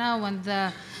have now, and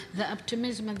the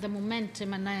optimism and the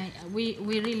momentum. And we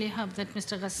really hope that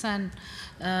Mr. Ghassan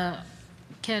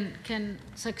can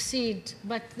succeed.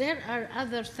 But there are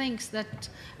other things that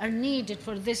are needed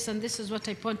for this, and this is what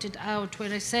I pointed out,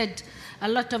 where I said a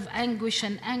lot of anguish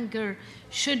and anger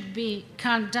should be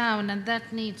calmed down, and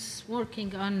that needs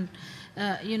working on,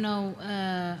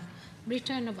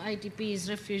 return of IDPs,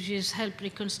 refugees, help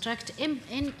reconstruct,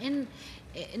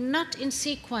 not in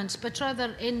sequence, but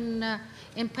rather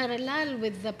in parallel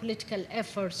with the political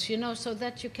efforts, so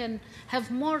that you can have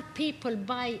more people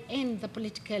buy in the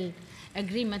political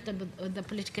agreement, the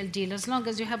political deal. As long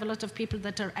as you have a lot of people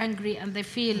that are angry and they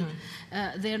feel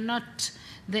they're not,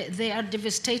 they are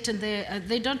devastated,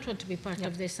 they don't want to be part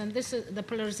of this. And this is, the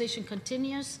polarization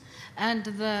continues, and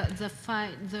the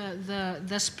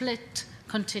split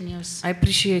continues. I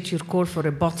appreciate your call for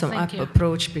a bottom-up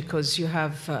approach, because you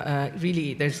have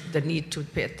really, there's the need to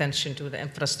pay attention to the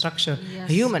infrastructure. Yes.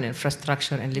 Human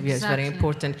infrastructure in Libya is very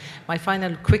important. My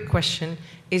final quick question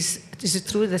is it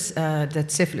true that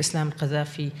Saif al-Islam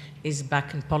Gaddafi is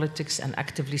back in politics and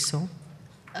actively so?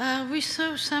 We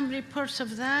saw some reports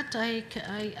of that.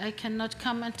 I cannot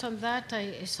comment on that.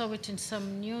 I saw it in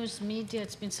some news media.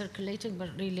 It's been circulating, but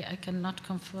really I cannot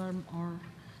confirm or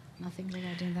nothing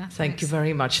regarding that. Thank you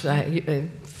very much.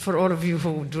 For all of you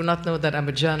who do not know that I'm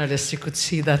a journalist, you could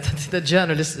see that the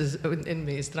journalist in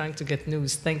me is trying to get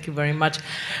news. Thank you very much.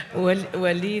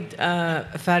 Walid,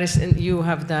 Faris, you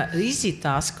have the easy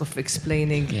task of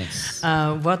explaining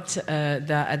what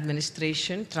the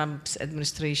administration, Trump's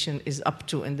administration, is up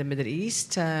to in the Middle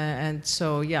East. And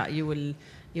so, yeah, you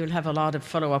will have a lot of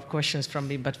follow-up questions from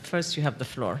me, but first you have the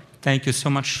floor. Thank you so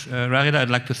much, Raghida.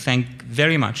 I'd like to thank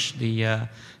very much the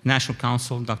National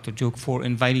Council, Dr. Jouk, for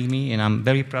inviting me, and I'm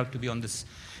very proud to be on this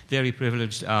very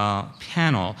privileged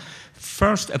panel.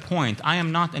 First, a point. I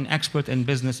am not an expert in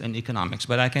business and economics,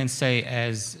 but I can say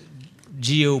as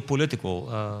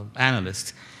geopolitical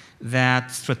analyst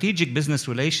that strategic business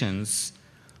relations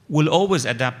will always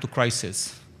adapt to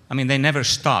crisis. I mean, they never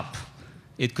stop.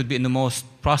 It could be in the most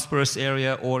prosperous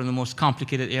area or in the most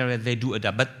complicated area, they do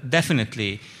adapt. But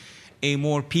definitely, a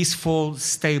more peaceful,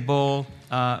 stable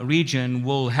region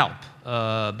will help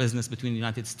business between the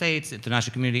United States, the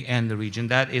international community, and the region.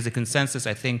 That is a consensus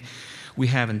I think we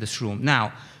have in this room.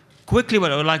 Now, quickly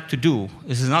what I would like to do,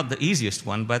 this is not the easiest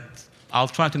one, but I'll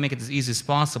try to make it as easy as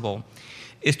possible,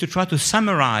 is to try to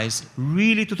summarize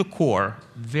really to the core,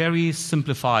 very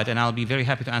simplified, and I'll be very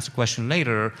happy to answer a question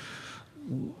later.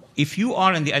 If you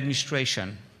are in the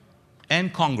administration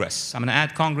and Congress, I'm going to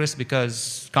add Congress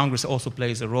because Congress also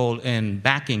plays a role in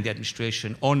backing the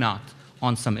administration or not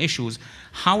on some issues,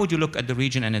 how would you look at the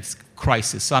region and its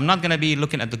crisis? So I'm not going to be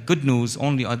looking at the good news,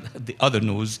 only at the other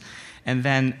news, and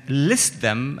then list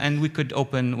them, and we could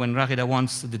open, when Raghida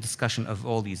wants, the discussion of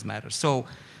all these matters. So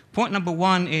point number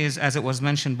one is, as it was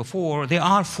mentioned before, there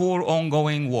are 4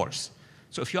 ongoing wars.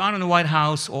 So if you are in the White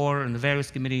House or in the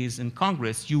various committees in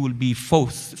Congress, you will be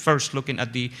first looking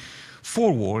at the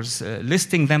 4 wars,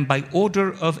 listing them by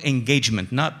order of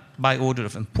engagement, not by order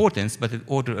of importance, but in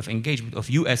order of engagement, of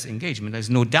U.S. engagement. There's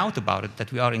no doubt about it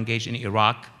that we are engaged in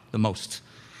Iraq the most.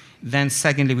 Then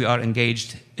secondly, we are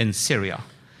engaged in Syria.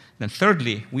 Then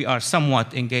thirdly, we are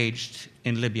somewhat engaged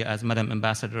in Libya, as Madam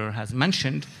Ambassador has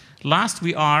mentioned. Last,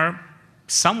 we are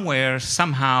somewhere,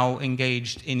 somehow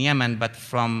engaged in Yemen, but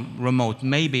from remote.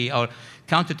 Maybe our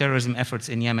counterterrorism efforts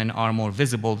in Yemen are more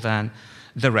visible than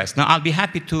the rest. Now, I'll be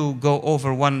happy to go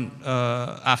over one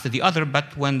after the other,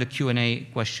 but when the Q&A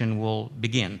question will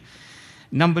begin.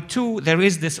 Number 2, there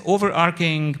is this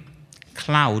overarching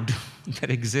cloud that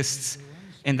exists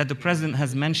and that the President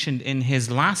has mentioned in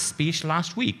his last speech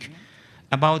last week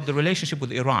about the relationship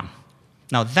with Iran.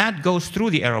 Now, that goes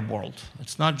through the Arab world.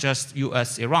 It's not just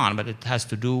US-Iran, but it has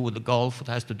to do with the Gulf. It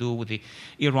has to do with the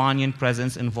Iranian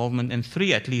presence, involvement in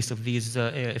 3 at least of these,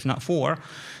 if not 4,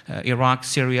 Iraq,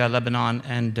 Syria, Lebanon,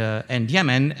 and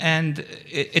Yemen. And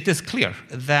it is clear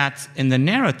that in the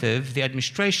narrative, the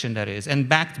administration, that is, and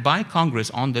backed by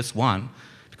Congress on this one,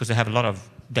 because they have a lot of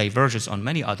divergence on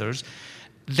many others,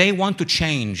 they want to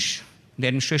change. The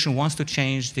administration wants to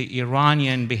change the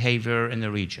Iranian behavior in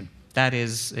the region. That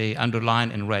is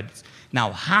underlined in red.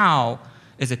 Now, how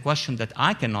is a question that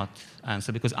I cannot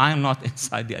answer because I am not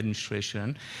inside the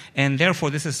administration. And therefore,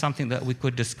 this is something that we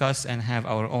could discuss and have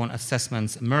our own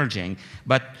assessments emerging.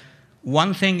 But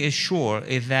one thing is sure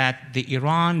is that the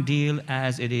Iran deal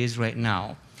as it is right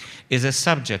now is a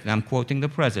subject, and I'm quoting the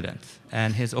president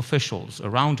and his officials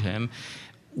around him,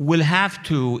 will have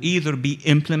to either be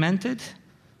implemented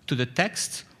to the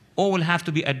text or will have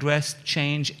to be addressed,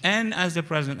 changed, and as the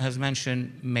president has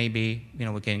mentioned, maybe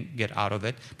we can get out of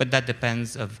it. But that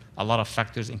depends on a lot of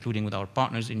factors, including with our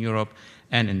partners in Europe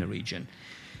and in the region.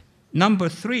 Number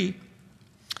 3,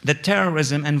 the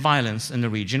terrorism and violence in the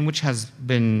region, which has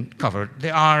been covered.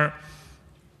 There are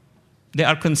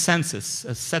consensus,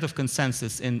 a set of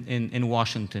consensus in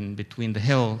Washington between the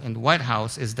Hill and the White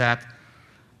House is that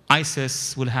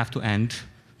ISIS will have to end.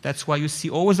 That's why you see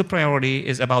always the priority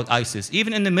is about ISIS.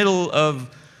 Even in the middle of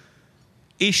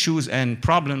issues and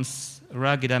problems,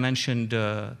 Raghida mentioned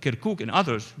Kirkuk and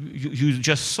others, you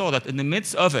just saw that in the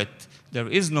midst of it, there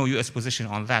is no US position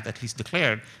on that, at least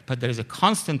declared, but there is a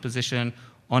constant position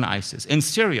on ISIS. In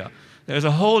Syria, there is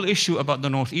a whole issue about the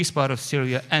northeast part of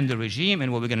Syria and the regime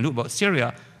and what we're going to do about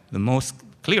Syria. The most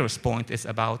clearest point is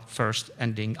about first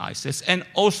ending ISIS and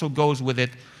also goes with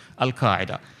it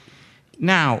Al-Qaeda.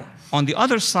 Now, on the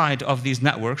other side of these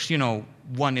networks,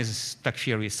 one is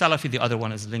Takfiri Salafi, the other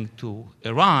one is linked to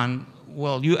Iran.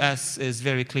 Well, US is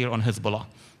very clear on Hezbollah.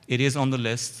 It is on the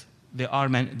list. There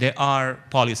are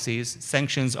policies.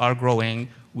 Sanctions are growing.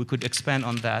 We could expand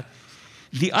on that.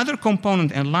 The other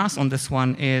component, and last on this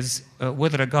one, is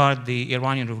with regard the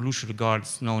Iranian Revolutionary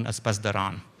Guards known as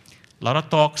Pasdaran. A lot of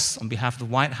talks on behalf of the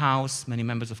White House, many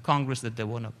members of Congress that they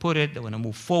want to put it, they want to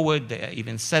move forward, they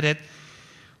even said it.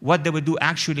 What they would do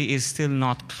actually is still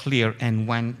not clear and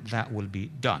when that will be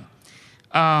done.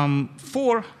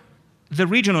 For the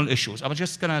regional issues, I'm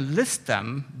just going to list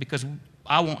them because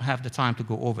I won't have the time to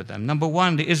go over them. Number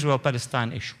 1, the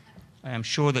Israel-Palestine issue. I am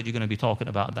sure that you're going to be talking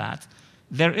about that.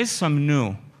 There is some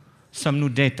new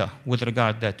data with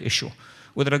regard to that issue.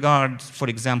 With regard, for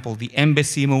example, the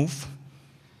embassy move,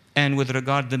 and with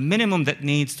regard the minimum that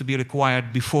needs to be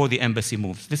required before the embassy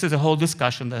moves. This is a whole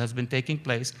discussion that has been taking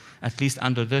place, at least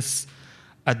under this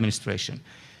administration.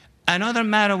 Another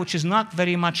matter which is not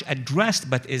very much addressed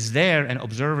but is there, and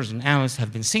observers and analysts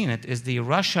have been seeing it, is the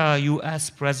Russia-US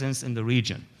presence in the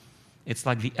region. It's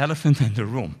like the elephant in the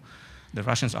room. The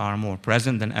Russians are more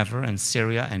present than ever in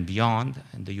Syria and beyond,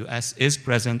 and the US is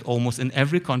present almost in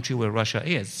every country where Russia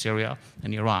is, Syria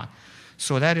and Iraq.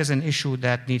 So that is an issue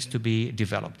that needs to be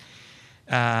developed.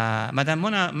 Madam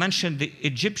Mona mentioned the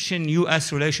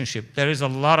Egyptian-US relationship. There is a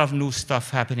lot of new stuff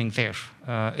happening there.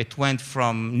 It went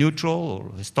from neutral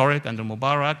or historic under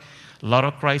Mubarak, a lot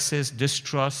of crisis,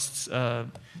 distrusts after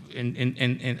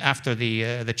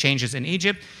the changes in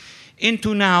Egypt,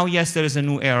 into now, yes, there is a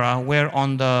new era where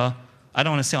on the, I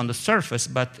don't want to say on the surface,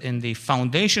 but in the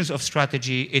foundations of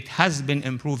strategy, it has been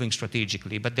improving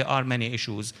strategically, but there are many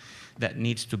issues that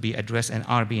needs to be addressed and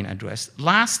are being addressed.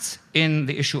 Last, in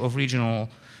the issue of regional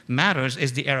matters,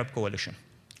 is the Arab coalition.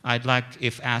 I'd like,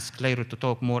 if asked later, to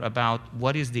talk more about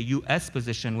what is the US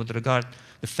position with regard to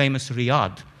the famous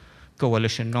Riyadh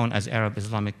coalition known as Arab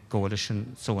Islamic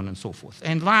Coalition, so on and so forth.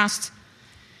 And last,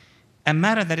 a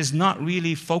matter that is not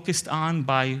really focused on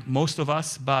by most of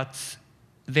us, but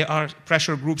there are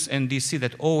pressure groups in DC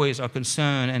that always are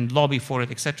concerned and lobby for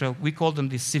it, etc. We call them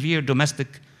the severe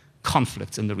domestic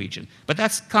conflicts in the region. But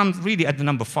that's comes really at the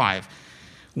number 5.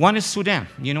 One is Sudan.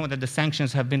 You know that the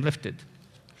sanctions have been lifted.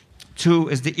 2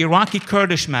 is the Iraqi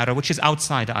Kurdish matter, which is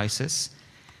outside ISIS.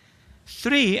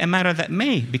 3, a matter that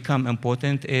may become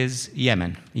important is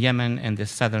Yemen. Yemen and the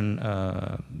southern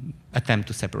attempt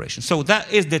to separation. So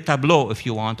that is the tableau, if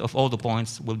you want, of all the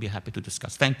points we'll be happy to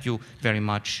discuss. Thank you very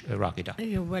much, Raghida.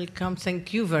 You're welcome.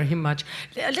 Thank you very much.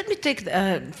 Let me take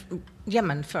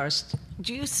Yemen first.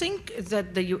 Do you think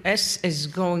that the U.S. is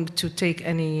going to take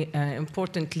any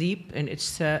important leap in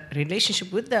its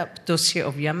relationship with the dossier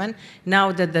of Yemen,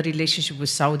 now that the relationship with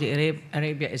Saudi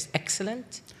Arabia is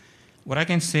excellent? What I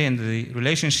can say in the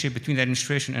relationship between the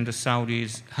administration and the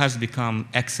Saudis has become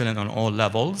excellent on all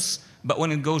levels. But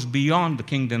when it goes beyond the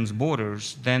kingdom's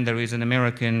borders, then there is an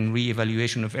American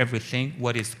re-evaluation of everything.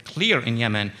 What is clear in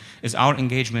Yemen is our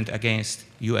engagement against,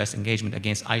 U.S. engagement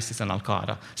against ISIS and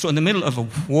Al-Qaeda. So in the middle of a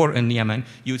war in Yemen,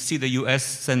 you would see the U.S.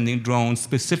 sending drones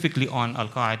specifically on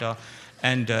Al-Qaeda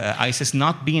and ISIS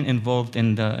not being involved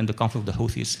in the conflict with the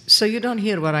Houthis. So you don't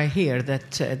hear what I hear,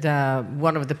 that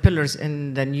one of the pillars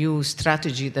in the new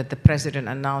strategy that the president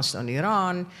announced on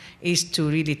Iran is to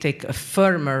really take a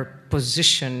firmer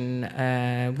position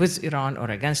with Iran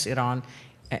or against Iran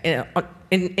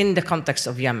in the context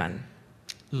of Yemen.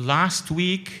 Last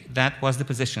week, that was the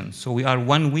position. So we are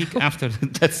 1 week after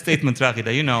that statement,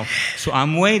 Raghida, you know. So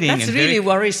I'm waiting. That's and really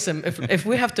worrisome. If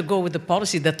we have to go with the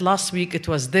policy that last week it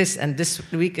was this and this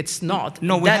week it's not,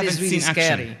 no, we that haven't is really seen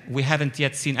scary. action. We haven't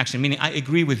yet seen action, meaning I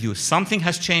agree with you. Something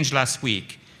has changed last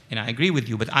week, and I agree with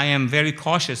you, but I am very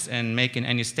cautious in making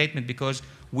any statement because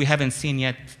we haven't seen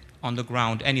yet on the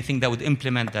ground anything that would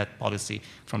implement that policy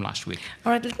from last week.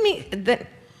 All right, let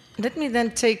me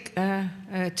then take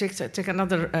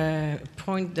another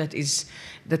point that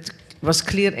was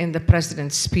clear in the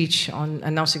president's speech on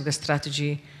announcing the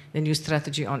new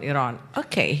strategy on Iran.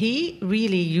 Okay, he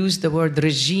really used the word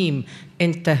regime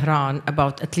in Tehran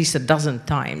about at least a dozen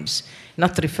times,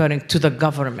 not referring to the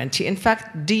government. He, in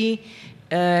fact,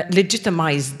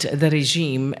 legitimized the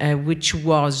regime, which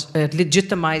was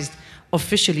legitimized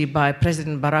officially by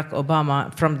President Barack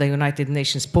Obama from the United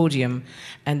Nations podium,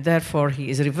 and therefore he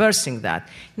is reversing that.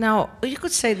 Now, you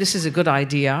could say this is a good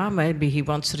idea. Maybe he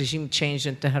wants regime change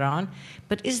in Tehran,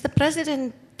 but is the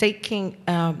president taking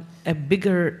a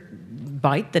bigger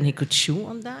bite than he could chew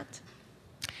on that?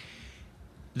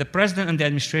 The president and the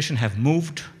administration have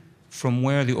moved from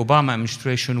where the Obama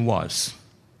administration was.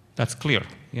 That's clear.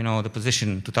 You know, the position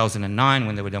in 2009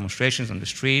 when there were demonstrations on the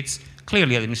streets,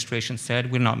 clearly the administration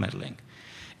said, we're not meddling.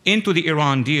 Into the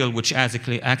Iran deal, which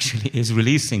actually is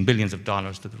releasing billions of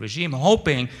dollars to the regime,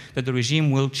 hoping that the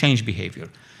regime will change behavior.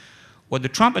 What the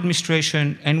Trump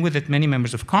administration, and with it many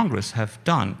members of Congress, have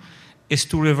done is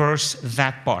to reverse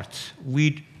that part.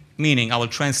 Meaning, I will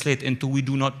translate into we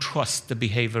do not trust the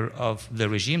behavior of the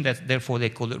regime, therefore they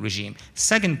call it regime.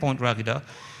 Second point, Raghida,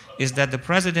 is that the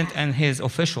president and his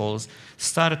officials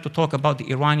started to talk about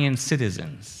the Iranian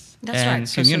citizens and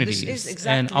communities so this is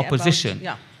exactly and opposition. About,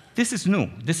 yeah. This is new.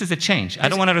 This is a change. I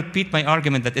don't want to repeat my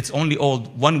argument that it's only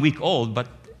 1 week old, but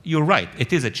you're right.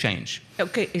 It is a change.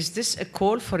 Okay, is this a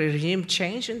call for a regime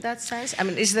change in that sense? I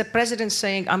mean, is the president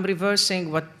saying, I'm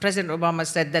reversing what President Obama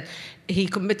said, that he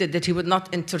committed that he would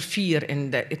not interfere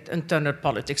in the internal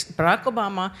politics? Barack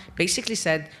Obama basically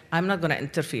said, I'm not going to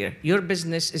interfere. Your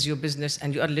business is your business,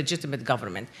 and you are a legitimate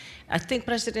government. I think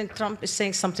President Trump is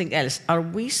saying something else. Are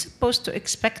we supposed to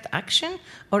expect action?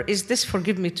 Or is this,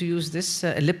 forgive me to use this,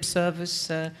 lip service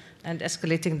and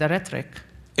escalating the rhetoric?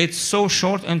 It's so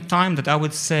short in time that I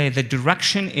would say the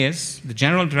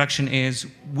general direction is,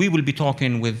 we will be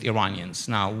talking with Iranians.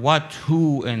 Now, what,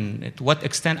 who, and to what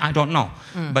extent, I don't know.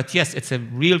 But yes, it's a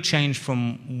real change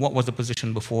from what was the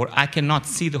position before. I cannot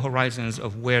see the horizons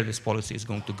of where this policy is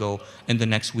going to go in the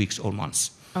next weeks or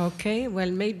months. Okay,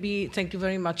 well, maybe, thank you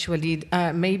very much, Walid.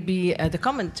 Maybe the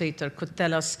commentator could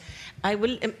tell us. I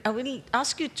will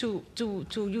ask you to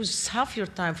use half your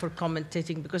time for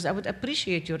commentating, because I would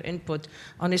appreciate your input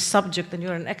on a subject, and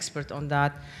you're an expert on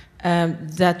that,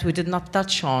 that we did not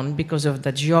touch on because of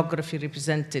the geography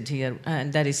represented here,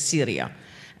 and that is Syria.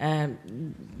 I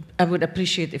would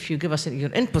appreciate if you give us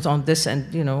your input on this,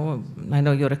 and, you know, I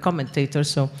know you're a commentator,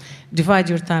 so divide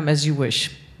your time as you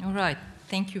wish. All right.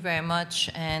 Thank you very much.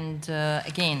 And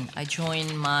again, I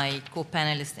join my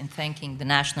co-panelists in thanking the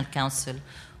National Council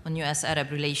on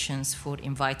U.S.-Arab Relations for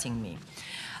inviting me.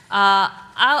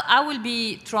 I will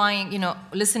be trying,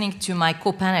 listening to my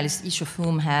co-panelists, each of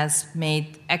whom has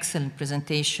made excellent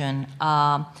presentation.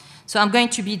 So I'm going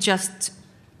to be just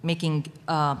making,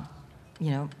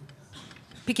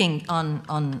 picking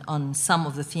on some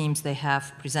of the themes they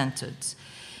have presented.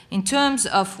 In terms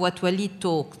of what Walid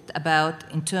talked about,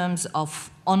 in terms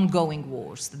of ongoing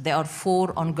wars, there are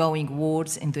 4 ongoing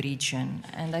wars in the region.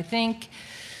 And I think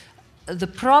the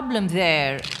problem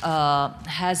there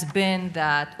has been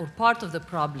that, or part of the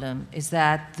problem is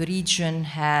that the region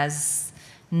has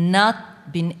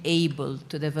not been able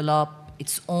to develop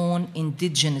its own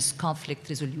indigenous conflict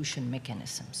resolution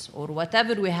mechanisms, or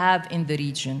whatever we have in the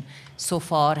region so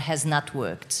far has not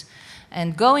worked.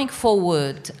 And going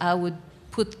forward, I would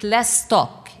put less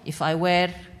stock, if I were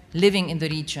living in the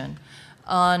region,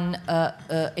 on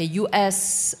a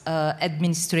U.S.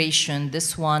 administration,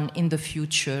 this one in the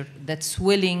future, that's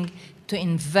willing to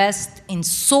invest in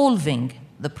solving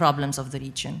the problems of the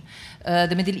region.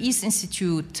 The Middle East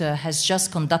Institute has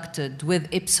just conducted with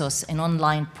Ipsos an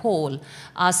online poll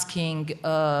asking,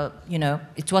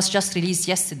 it was just released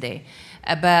yesterday,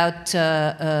 about,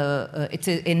 it's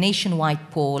a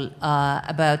nationwide poll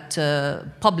about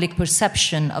public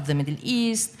perception of the Middle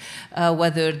East,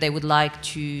 whether they would like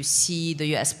to see the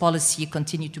U.S. policy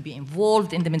continue to be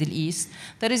involved in the Middle East.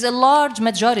 There is a large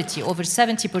majority, over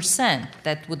 70%,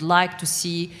 that would like to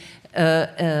see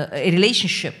a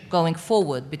relationship going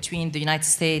forward between the United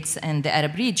States and the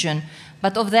Arab region.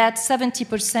 But of that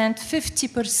 70%,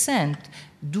 50%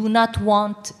 do not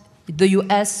want the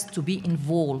US to be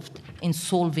involved in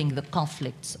solving the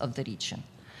conflicts of the region.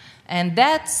 And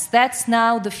that's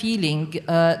now the feeling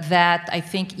that I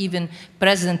think even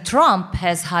President Trump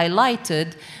has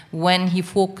highlighted when he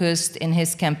focused in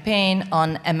his campaign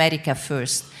on America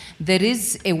First. There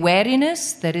is a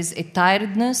wariness, there is a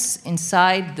tiredness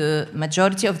inside the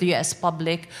majority of the US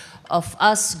public of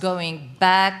us going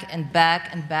back and back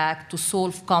and back to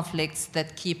solve conflicts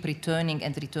that keep returning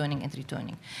and returning and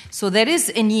returning. So there is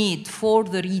a need for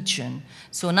the region,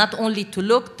 so not only to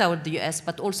look toward the US,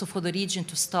 but also for the region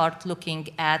to start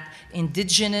looking at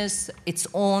indigenous, its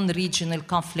own regional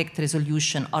conflict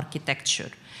resolution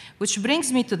architecture. Which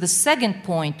brings me to the second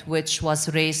point, which was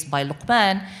raised by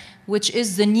Luqman, which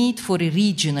is the need for a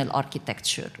regional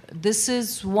architecture. This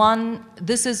is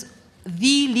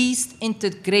the least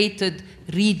integrated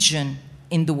region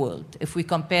in the world, if we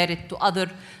compare it to other,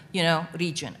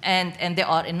 region. And there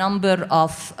are a number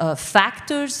of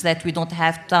factors that we don't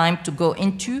have time to go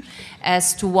into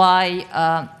as to why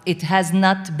it has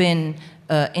not been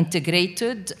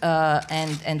integrated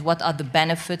and what are the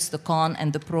benefits, the con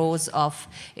and the pros of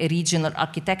a regional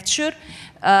architecture.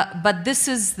 But this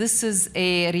is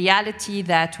a reality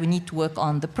that we need to work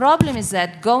on. The problem is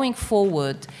that going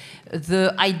forward,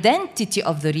 the identity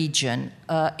of the region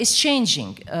is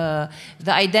changing. The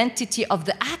identity of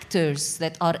the actors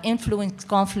that are influencing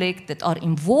conflict, that are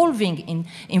involved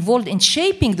in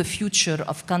shaping the future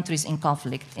of countries in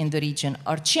conflict in the region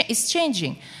is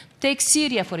changing. Take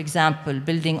Syria, for example,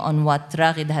 building on what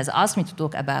Raghid has asked me to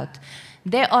talk about.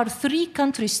 There are 3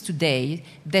 countries today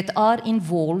that are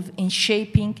involved in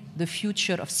shaping the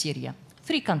future of Syria.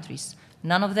 3 countries.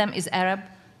 None of them is Arab,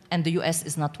 and the US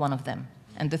is not one of them.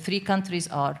 And the 3 countries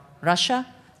are Russia,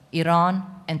 Iran,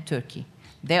 and Turkey.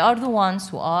 They are the ones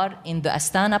who are in the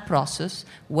Astana process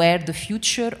where the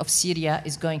future of Syria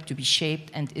is going to be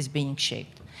shaped and is being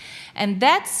shaped. And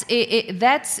that's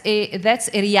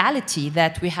a reality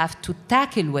that we have to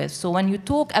tackle with. So when you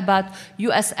talk about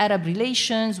US-Arab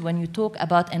relations, when you talk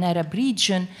about an Arab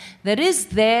region, there is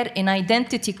an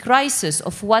identity crisis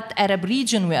of what Arab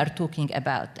region we are talking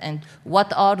about and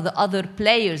what are the other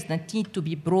players that need to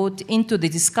be brought into the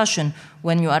discussion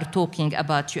when you are talking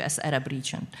about US-Arab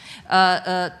region.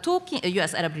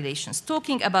 US-Arab relations,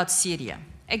 talking about Syria.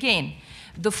 Again,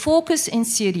 the focus in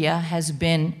Syria has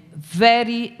been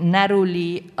very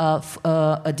narrowly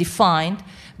defined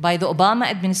by the Obama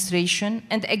administration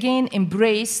and again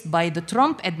embraced by the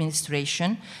Trump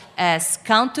administration as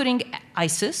countering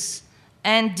ISIS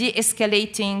and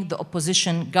de-escalating the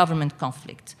opposition government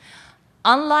conflict.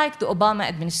 Unlike the Obama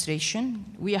administration,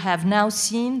 we have now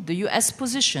seen the US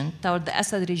position toward the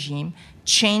Assad regime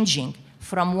changing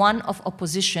from one of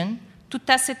opposition to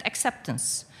tacit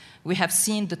acceptance. We have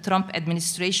seen the Trump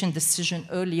administration decision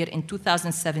earlier in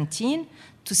 2017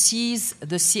 to seize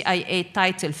the CIA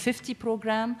Title 50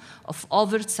 program of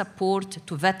overt support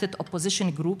to vetted opposition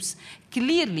groups,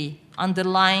 clearly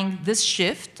underlying this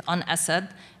shift on Assad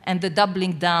and the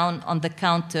doubling down on the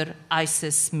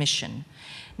counter-ISIS mission.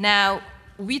 Now,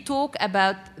 we talk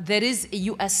about there is a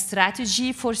US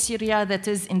strategy for Syria that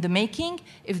is in the making.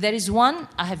 If there is one,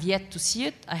 I have yet to see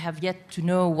it. I have yet to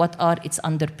know what are its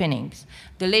underpinnings.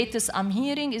 The latest I'm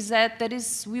hearing is that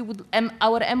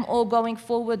our MO going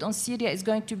forward on Syria is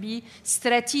going to be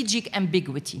strategic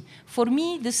ambiguity. For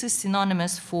me, this is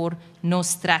synonymous for no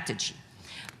strategy.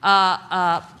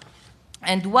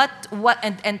 And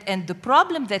the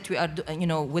problem that we are,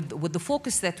 with the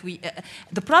focus that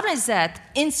the problem is that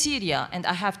in Syria, and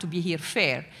I have to be here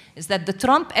fair, is that the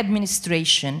Trump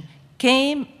administration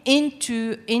came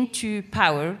into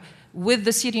power with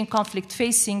the Syrian conflict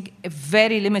facing a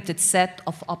very limited set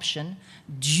of options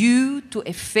due to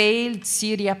a failed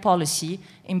Syria policy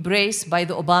embraced by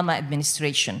the Obama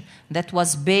administration that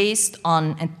was based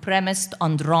on and premised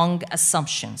on wrong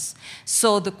assumptions.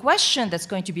 So the question that's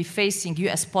going to be facing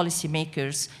US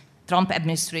policymakers, Trump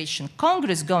administration,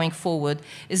 Congress going forward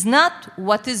is not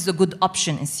what is the good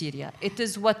option in Syria. It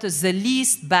is what is the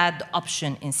least bad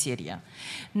option in Syria.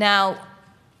 Now,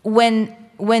 when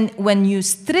you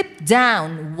strip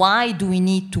down why do we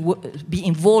need to be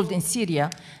involved in Syria,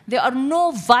 there are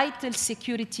no vital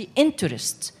security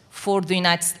interests for the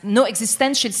United States, no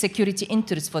existential security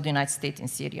interests for the United States in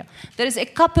Syria. There is a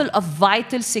couple of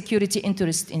vital security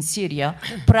interests in Syria,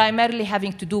 primarily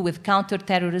having to do with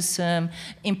counterterrorism,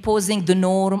 imposing the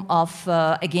norm of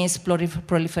against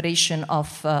proliferation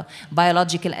of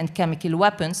biological and chemical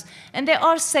weapons, and there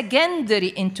are secondary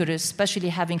interests, especially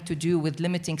having to do with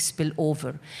limiting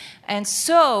spillover. And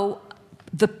so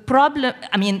the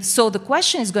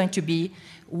question is going to be,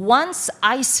 once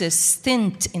ISIS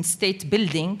stint in state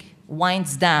building,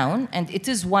 winds down, and it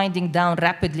is winding down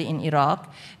rapidly in Iraq,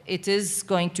 it is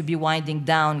going to be winding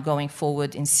down going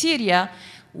forward in Syria,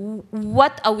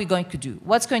 what are we going to do?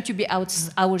 What's going to be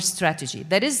our strategy?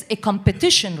 There is a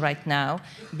competition right now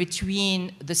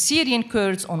between the Syrian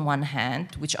Kurds on one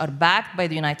hand, which are backed by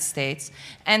the United States,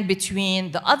 and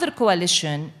between the other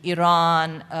coalition,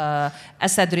 Iran,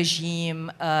 Assad regime,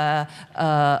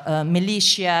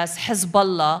 militias,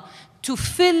 Hezbollah, to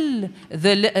fill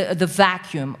the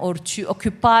vacuum or to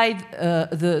occupy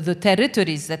the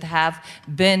territories that have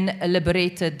been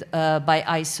liberated by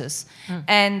ISIS.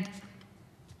 And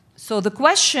so the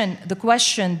question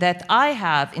that I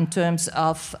have in terms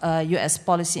of US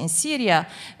policy in Syria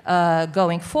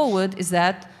going forward is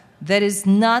that there is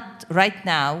not right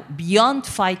now, beyond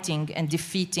fighting and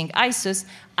defeating ISIS,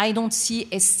 I don't see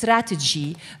a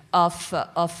strategy of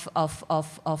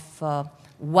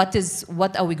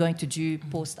what are we going to do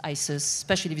post-ISIS,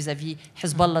 especially vis-à-vis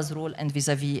Hezbollah's role and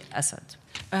vis-à-vis Assad.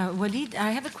 Walid, I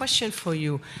have a question for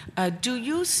you. Do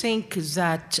you think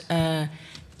that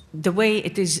the way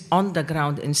it is on the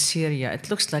ground in Syria, it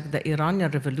looks like the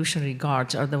Iranian Revolutionary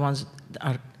Guards are the ones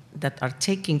that are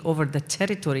taking over the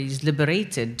territories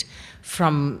liberated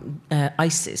from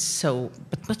ISIS. So,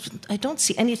 but I don't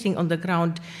see anything on the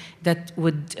ground that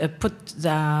would put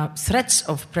the threats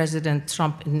of President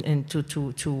Trump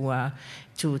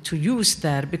to use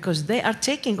there, because they are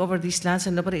taking over these lands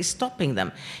and nobody is stopping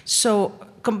them. So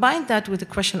combine that with the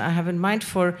question I have in mind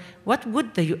for what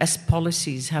would the U.S.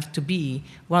 policies have to be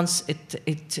once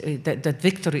that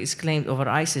victory is claimed over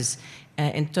ISIS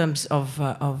in terms of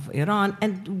Iran,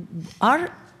 and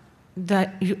are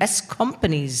the U.S.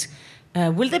 companies,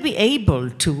 will they be able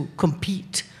to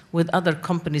compete with other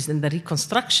companies in the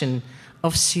reconstruction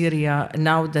of Syria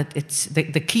now that it's the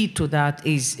key to that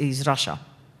is Russia?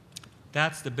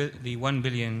 That's the $1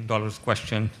 billion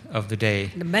question of the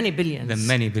day. The many billions. The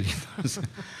many billions.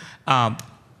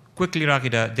 Quickly,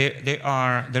 Raghida,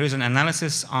 there is an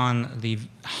analysis on the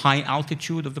high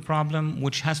altitude of the problem,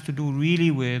 which has to do really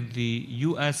with the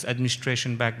U.S.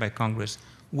 administration backed by Congress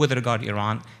with regard to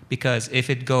Iran, because if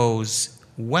it goes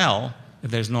well,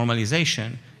 if there's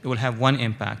normalization, it will have one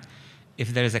impact.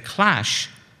 If there is a clash,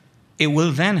 it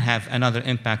will then have another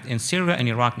impact in Syria and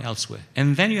Iraq and elsewhere.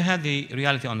 And then you have the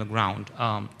reality on the ground.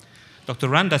 Dr.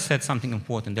 Randa said something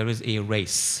important. There is a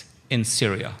race in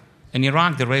Syria. In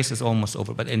Iraq, the race is almost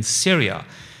over. But in Syria,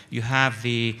 you have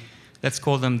let's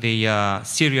call them the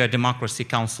Syria Democracy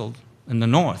Council in the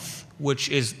north, which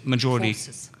is majority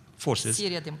forces.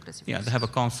 Syria Democracy Forces. Yeah, they have a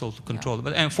council to control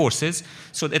it, and forces.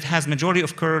 So it has majority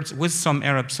of Kurds with some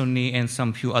Arab Sunni and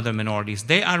some few other minorities.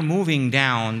 They are moving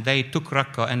down. They took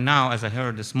Raqqa, and now, as I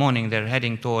heard this morning, they're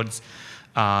heading towards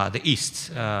the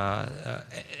east.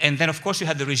 And then, of course, you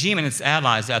have the regime and its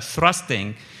allies that are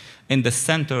thrusting in the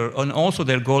center, and also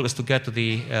their goal is to get to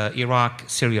the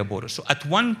Iraq-Syria border. So at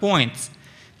one point,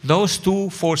 those two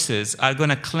forces are going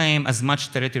to claim as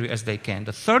much territory as they can.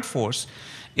 The third force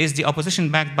is the opposition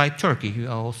backed by Turkey. You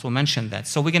also mentioned that.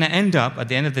 So we're going to end up, at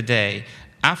the end of the day,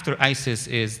 after ISIS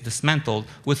is dismantled,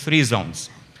 with 3 zones.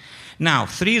 Now,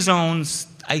 3 zones,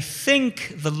 I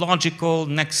think the logical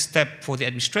next step for the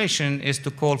administration is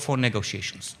to call for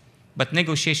negotiations. But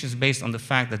negotiations based on the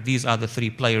fact that these are the 3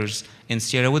 players in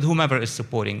Syria with whomever is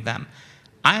supporting them.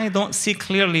 I don't see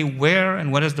clearly where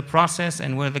and what is the process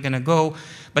and where they're going to go.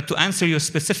 But to answer your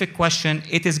specific question,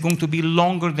 it is going to be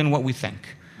longer than what we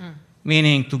think.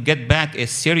 Meaning to get back a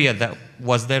Syria that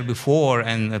was there before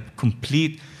and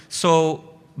complete. So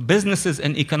businesses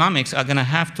and economics are going to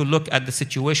have to look at the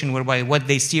situation whereby what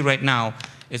they see right now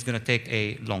is going to take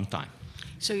a long time.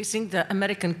 So you think the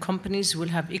American companies will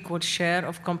have equal share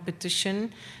of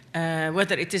competition,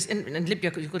 whether it is in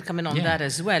Libya, you could come in on that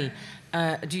as well.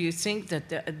 Do you think that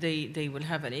they will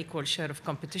have an equal share of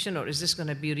competition, or is this going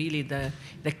to be really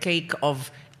the cake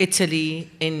of Italy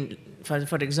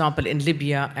for example, in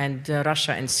Libya and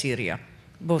Russia and Syria?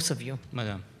 Both of you.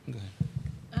 Madam, go ahead.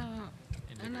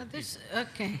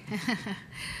 Okay.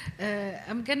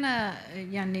 I'm gonna,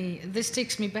 this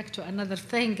takes me back to another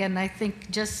thing, and I think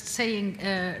just saying,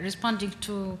 responding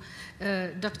to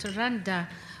Dr. Randa,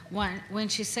 when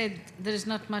she said there is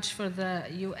not much for the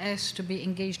U.S. to be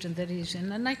engaged in the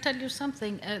region. And I tell you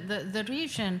something, the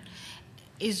region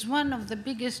is one of the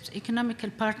biggest economical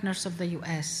partners of the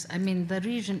U.S. I mean, the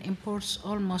region imports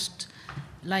almost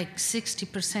like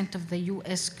 60% of the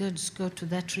U.S. goods go to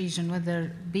that region,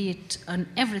 whether be it on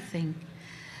everything.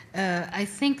 I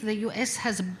think the U.S.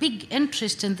 has a big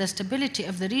interest in the stability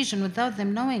of the region without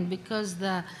them knowing, because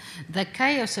the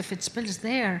chaos, if it spills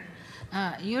there,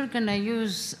 you're going to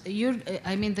use, the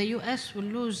U.S. will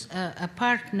lose a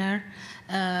partner,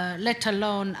 let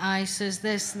alone ISIS,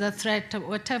 the threat,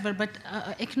 whatever, but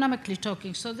economically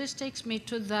talking. So this takes me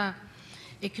to the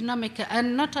economic,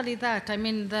 and not only that,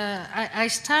 I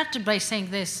started by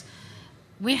saying this.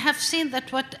 We have seen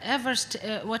that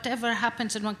whatever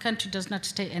happens in one country does not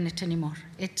stay in it anymore.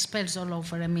 It spills all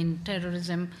over.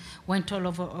 Terrorism went all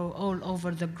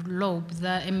over the globe.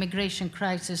 The immigration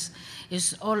crisis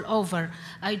is all over.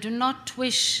 I do not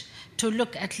wish to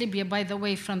look at Libya, by the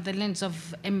way, from the lens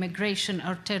of immigration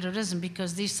or terrorism,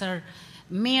 because these are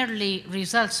merely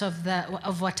results of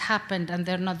what happened, and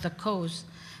they're not the cause.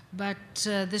 But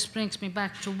this brings me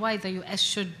back to why the U.S.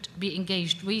 should be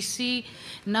engaged. We see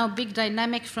now big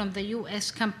dynamic from the U.S.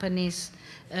 companies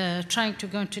trying to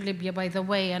go into Libya, by the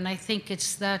way, and I think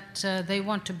it's that they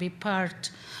want to be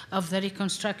part of the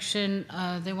reconstruction.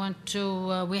 They want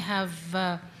to. We have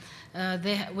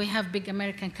big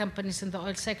American companies in the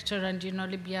oil sector, and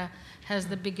Libya has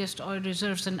the biggest oil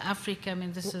reserves in Africa.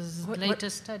 This is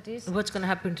latest studies. What's going to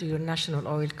happen to your national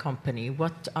oil company?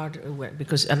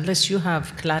 Because unless you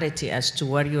have clarity as to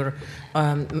where your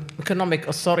economic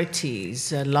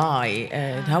authorities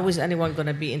lie, how is anyone going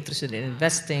to be interested in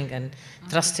investing and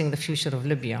trusting the future of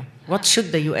Libya? What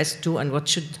should the U.S. do, and what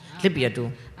should Libya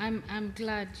do? I'm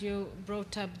glad you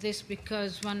brought up this,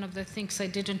 because one of the things I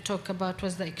didn't talk about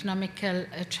was the economical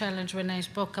challenge when I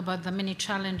spoke about the many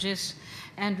challenges.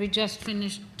 And we just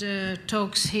finished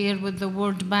talks here with the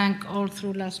World Bank all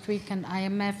through last week and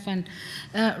IMF. And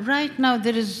right now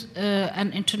there is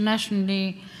an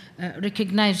internationally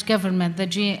recognized government, the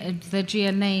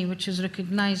GNA, which is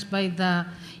recognized by the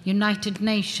United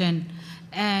Nations.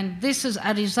 And this is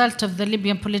a result of the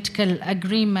Libyan political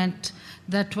agreement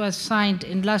that was signed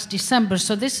in last December.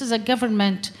 So this is a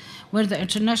government where the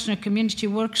international community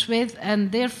works with,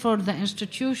 and therefore the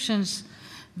institutions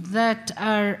that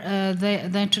are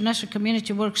the international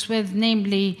community works with,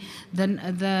 namely the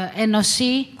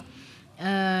NOC,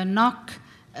 NOC.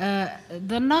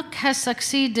 The NOC has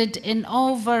succeeded in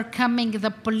overcoming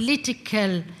the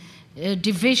political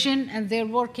division, and they're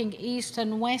working east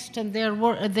and west, and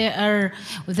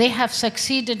they have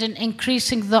succeeded in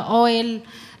increasing the oil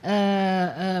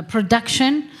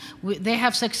production. They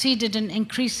have succeeded in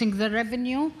increasing the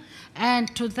revenue,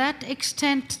 and to that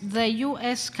extent, the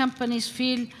U.S. companies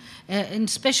feel,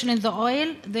 especially in the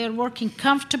oil, they're working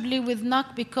comfortably with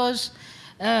NOC, because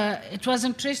it was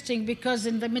interesting, because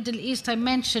in the Middle East, I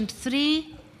mentioned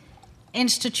 3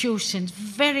 institutions,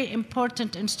 very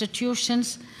important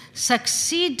institutions,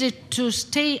 succeeded to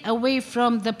stay away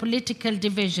from the political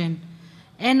division.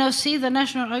 NOC, the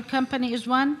National Oil Company, is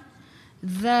one.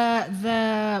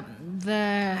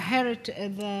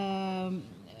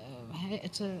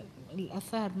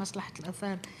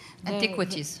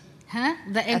 Antiquities.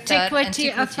 The Antiquity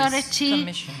Authority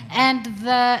Commission. And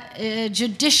the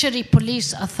Judiciary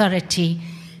Police Authority.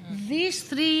 These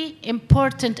 3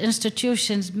 important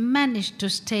institutions managed to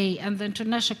stay, and the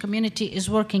international community is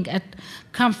working at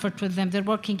comfort with them. They're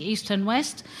working east and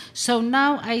west. So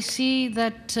now I see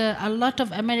that a lot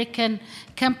of American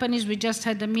companies, we just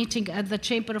had a meeting at the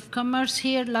Chamber of Commerce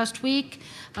here last week,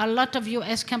 a lot of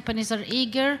US companies are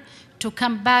eager to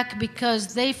come back,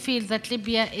 because they feel that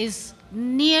Libya is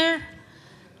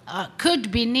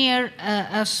could be near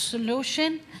a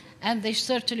solution, and they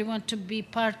certainly want to be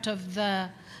part of the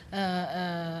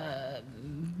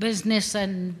business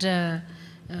and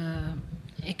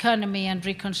economy and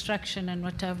reconstruction and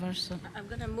whatever. So I'm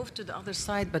going to move to the other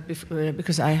side, but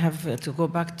because I have to go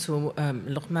back to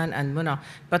Luqman and Muna.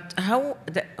 But how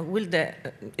will the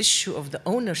issue of the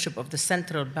ownership of the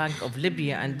Central Bank of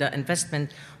Libya and the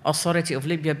Investment Authority of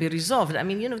Libya be resolved?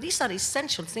 These are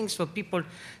essential things for people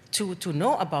to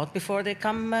know about before they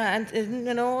come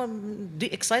and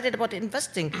be excited about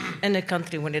investing in a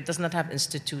country when it does not have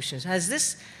institutions. Has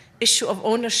this issue of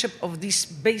ownership of these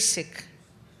basic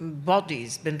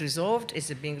bodies been resolved? Is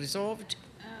it being resolved?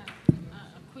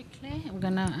 Quickly, I'm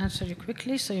going to answer you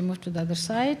quickly, so you move to the other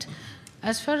side.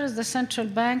 As far as the central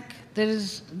bank, the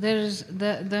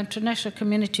international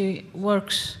community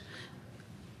works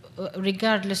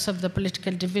regardless of the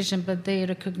political division, but they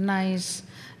recognize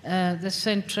the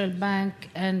central bank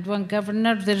and one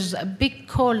governor. There's a big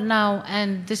call now,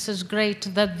 and this is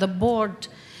great, that the board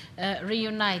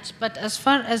reunites. But as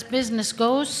far as business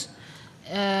goes,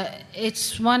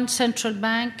 it's one central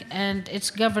bank and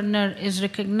its governor is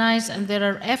recognized, and there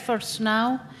are efforts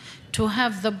now to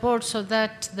have the board so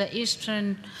that the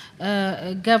Eastern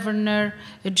governor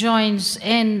joins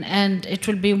in and it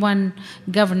will be one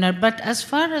governor. But as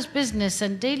far as business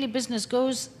and daily business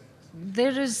goes,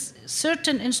 there is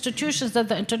certain institutions that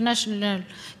the international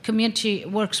community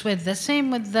works with. The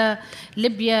same with the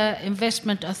Libya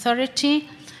Investment Authority.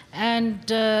 And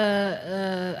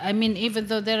I mean, even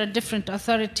though there are different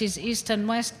authorities, East and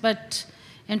West, but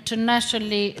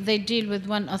internationally they deal with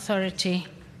one authority.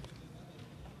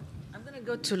 I'm going to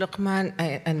go to Luqman,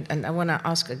 and I want to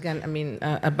ask again, I mean,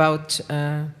 about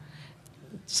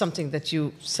something that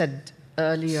you said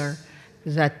earlier,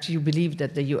 that you believe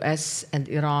that the US and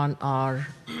Iran are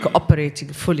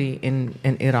cooperating fully in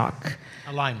Iraq.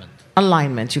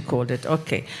 Alignment, you called it.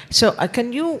 Okay. So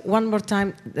can you, one more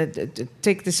time,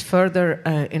 take this further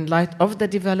in light of the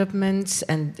developments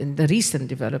and the recent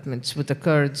developments with the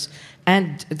Kurds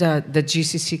and the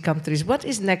GCC countries? What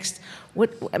is next?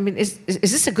 I mean, is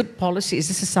this a good policy? Is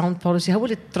this a sound policy? How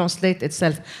will it translate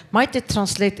itself? Might it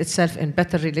translate itself in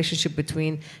better relationship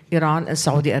between Iran and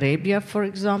Saudi Arabia, for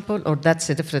example, or that's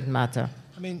a different matter?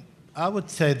 I mean, I would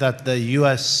say that the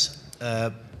U.S.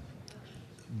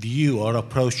 View or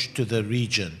approach to the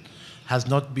region has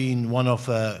not been one of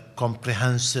a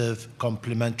comprehensive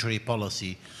complementary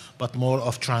policy, but more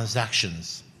of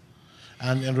transactions.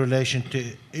 And in relation to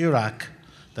Iraq,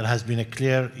 there has been a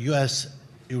clear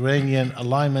US-Iranian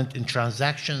alignment in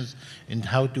transactions in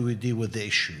how do we deal with the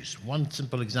issues. One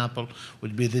simple example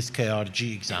would be this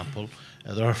KRG example,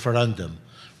 the referendum,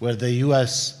 where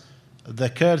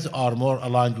the Kurds are more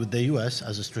aligned with the US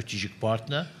as a strategic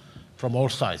partner, from all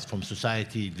sides, from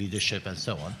society, leadership, and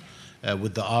so on,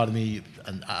 with the army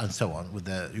and so on, with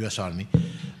the US Army.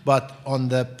 But on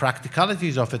the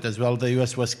practicalities of it as well, the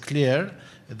US was clear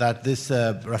that this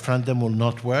referendum will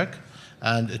not work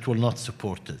and it will not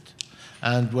support it.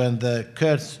 And when the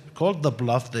Kurds called the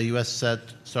bluff, the US said,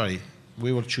 sorry,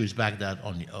 we will choose Baghdad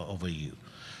over you.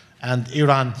 And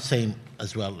Iran, same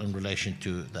as well in relation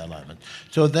to the alignment.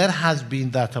 So there has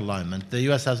been that alignment. The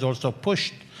US has also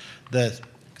pushed the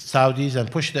Saudis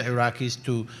and push the Iraqis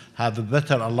to have a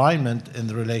better alignment in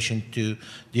relation to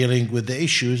dealing with the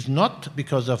issues, not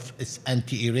because of it's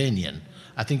anti-Iranian.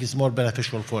 I think it's more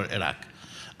beneficial for Iraq.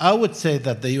 I would say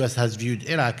that the US has viewed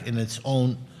Iraq in its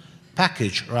own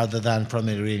package rather than from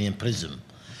an Iranian prism.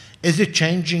 Is it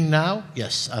changing now?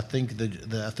 Yes, I think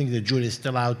the jury is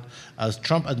still out as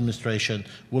Trump administration.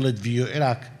 Will it view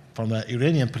Iraq from an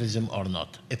Iranian prism or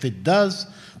not? If it does,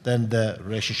 then the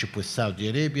relationship with Saudi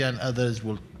Arabia and others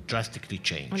will drastically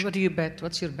change. And what do you bet?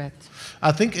 What's your bet?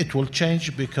 I think it will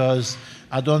change because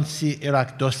I don't see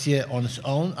Iraq dossier on its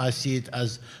own. I see it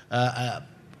as a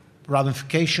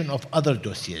ramification of other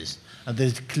dossiers. And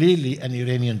there's clearly an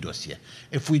Iranian dossier.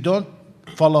 If we don't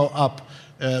follow up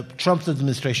Trump's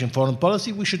administration foreign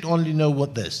policy, we should only know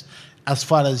what this. As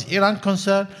far as Iran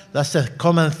concerned, that's a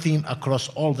common theme across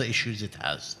all the issues it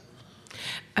has.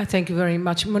 Thank you very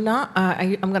much. Mona,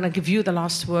 I'm going to give you the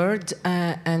last word,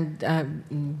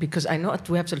 because I know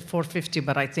we have till 4:50,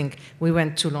 but I think we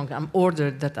went too long. I'm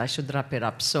ordered that I should wrap it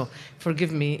up, so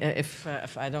forgive me if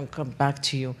I don't come back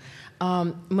to you.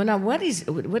 Mona, what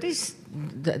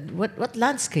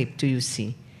landscape do you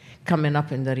see coming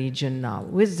up in the region now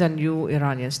with the new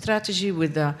Iranian strategy,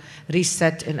 with the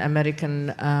reset in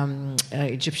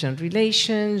American-Egyptian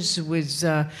relations, with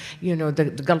the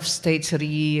Gulf states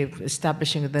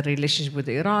re-establishing the relationship with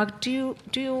Iraq? I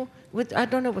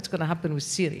don't know what's going to happen with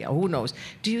Syria. Who knows?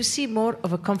 Do you see more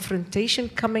of a confrontation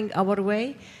coming our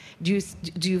way? Do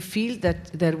you feel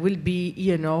that there will be,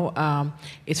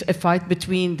 it's a fight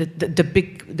between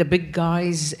the big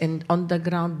guys on the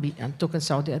ground? I'm talking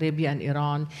Saudi Arabia and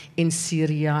Iran, in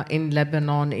Syria, in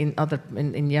Lebanon,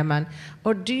 in Yemen,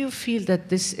 or do you feel that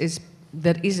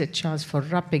there is a chance for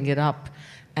wrapping it up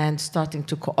and starting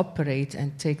to cooperate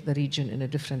and take the region in a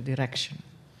different direction?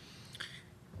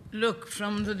 Look,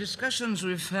 from the discussions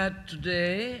we've had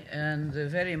today and the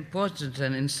very important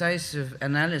and incisive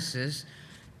analysis,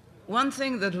 one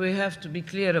thing that we have to be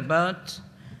clear about,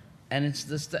 and it's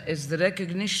the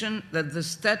recognition that the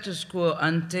status quo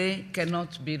ante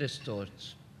cannot be restored.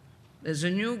 There's a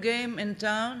new game in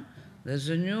town. There's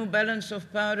a new balance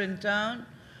of power in town.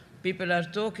 People are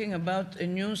talking about a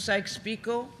new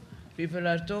Sykes-Picot. People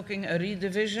are talking a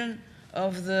redivision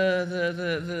of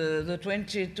the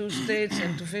 22 states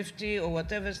into 50 or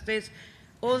whatever states.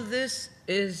 All this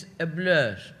is a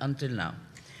blur until now.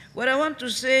 What I want to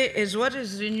say is what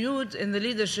is renewed in the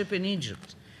leadership in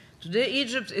Egypt. Today,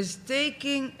 Egypt is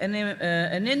taking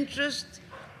an interest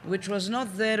which was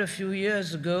not there a few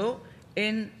years ago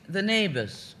in the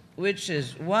neighbors, which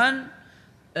is one,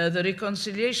 the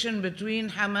reconciliation between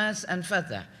Hamas and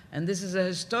Fatah. And this is a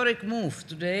historic move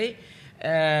today,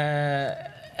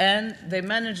 and they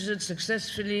managed it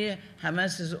successfully.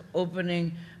 Hamas is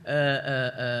opening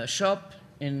a shop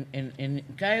in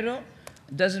Cairo.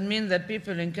 It doesn't mean that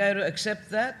people in Cairo accept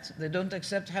that. They don't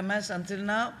accept Hamas until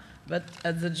now, but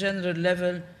at the general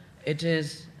level, it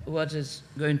is what is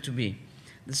going to be.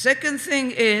 The second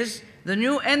thing is the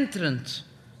new entrant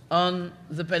on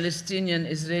the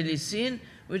Palestinian-Israeli scene,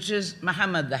 which is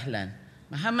Mohammed Dahlan.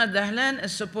 Mohammed Dahlan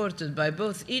is supported by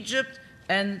both Egypt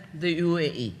and the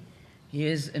UAE. He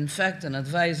is, in fact, an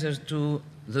advisor to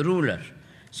the ruler.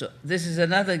 So this is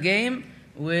another game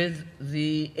with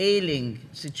the ailing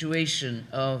situation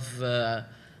of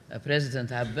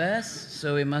President Abbas,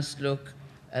 so we must look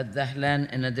at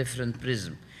Dahlan in a different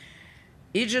prism.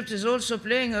 Egypt is also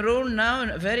playing a role now,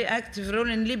 a very active role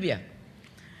in Libya.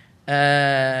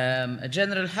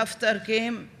 General Haftar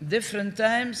came different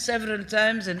times, several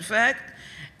times in fact,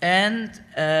 and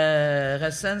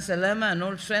Ghassan Salama, an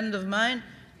old friend of mine,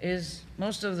 is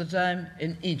most of the time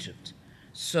in Egypt.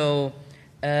 So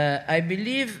I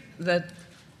believe that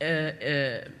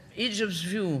Egypt's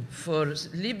view for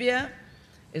Libya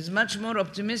is much more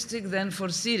optimistic than for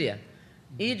Syria.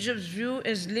 Egypt's view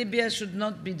is Libya should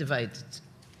not be divided,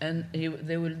 and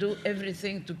they will do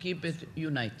everything to keep it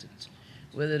united,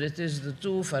 whether it is the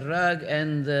two, Farag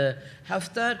and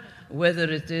Haftar, whether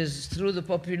it is through the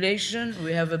population.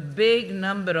 We have a big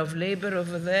number of labor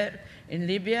over there in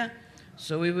Libya,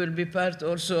 so we will be part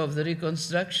also of the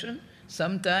reconstruction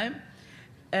sometime.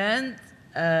 And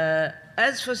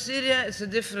as for Syria, it's a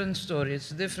different story.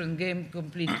 It's a different game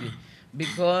completely,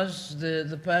 because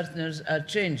the partners are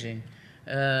changing.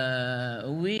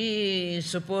 We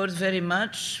support very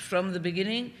much from the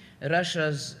beginning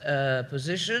Russia's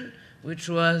position, which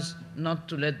was not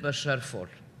to let Bashar fall.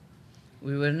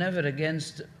 We were never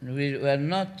against, we were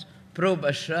not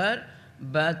pro-Bashar,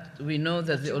 but we know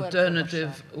that the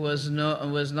alternative was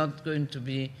not going to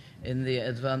be in the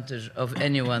advantage of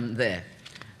anyone there.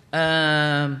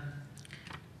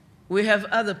 We have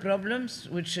other problems,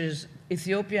 which is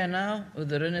Ethiopia now, with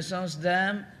the Renaissance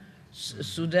Dam,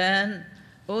 Sudan.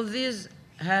 All these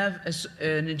have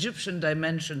an Egyptian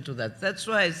dimension to that. That's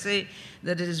why I say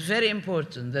that it is very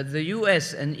important that the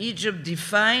US and Egypt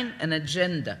define an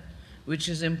agenda which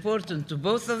is important to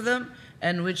both of them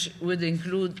and which would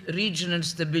include regional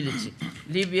stability.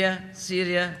 Libya,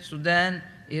 Syria, Sudan,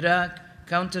 Iraq,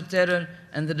 counter-terror,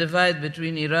 and the divide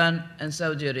between Iran and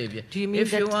Saudi Arabia. Do you mean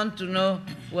if you want to know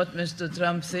what Mr.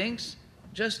 Trump thinks,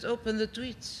 just open the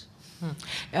tweets.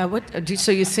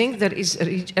 So you think there is?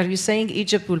 Are you saying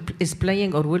Egypt is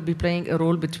playing or will be playing a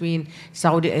role between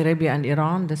Saudi Arabia and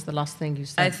Iran? That's the last thing you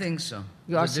said. I think so.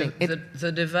 You are saying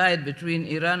the divide between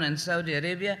Iran and Saudi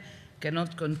Arabia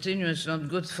cannot continue. It's not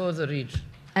good for the region.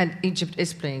 And Egypt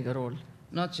is playing a role.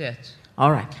 Not yet.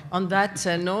 All right. On that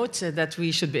note, that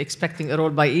we should be expecting a role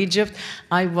by Egypt,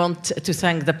 I want to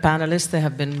thank the panelists. They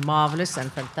have been marvelous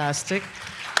and fantastic.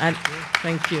 And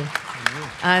thank you.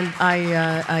 And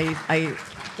I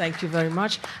thank you very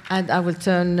much. And I will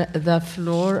turn the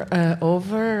floor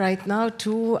over right now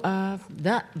to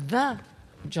the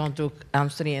Jean-Luc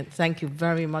Amsterdam. Thank you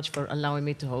very much for allowing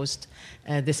me to host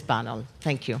this panel.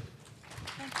 Thank you.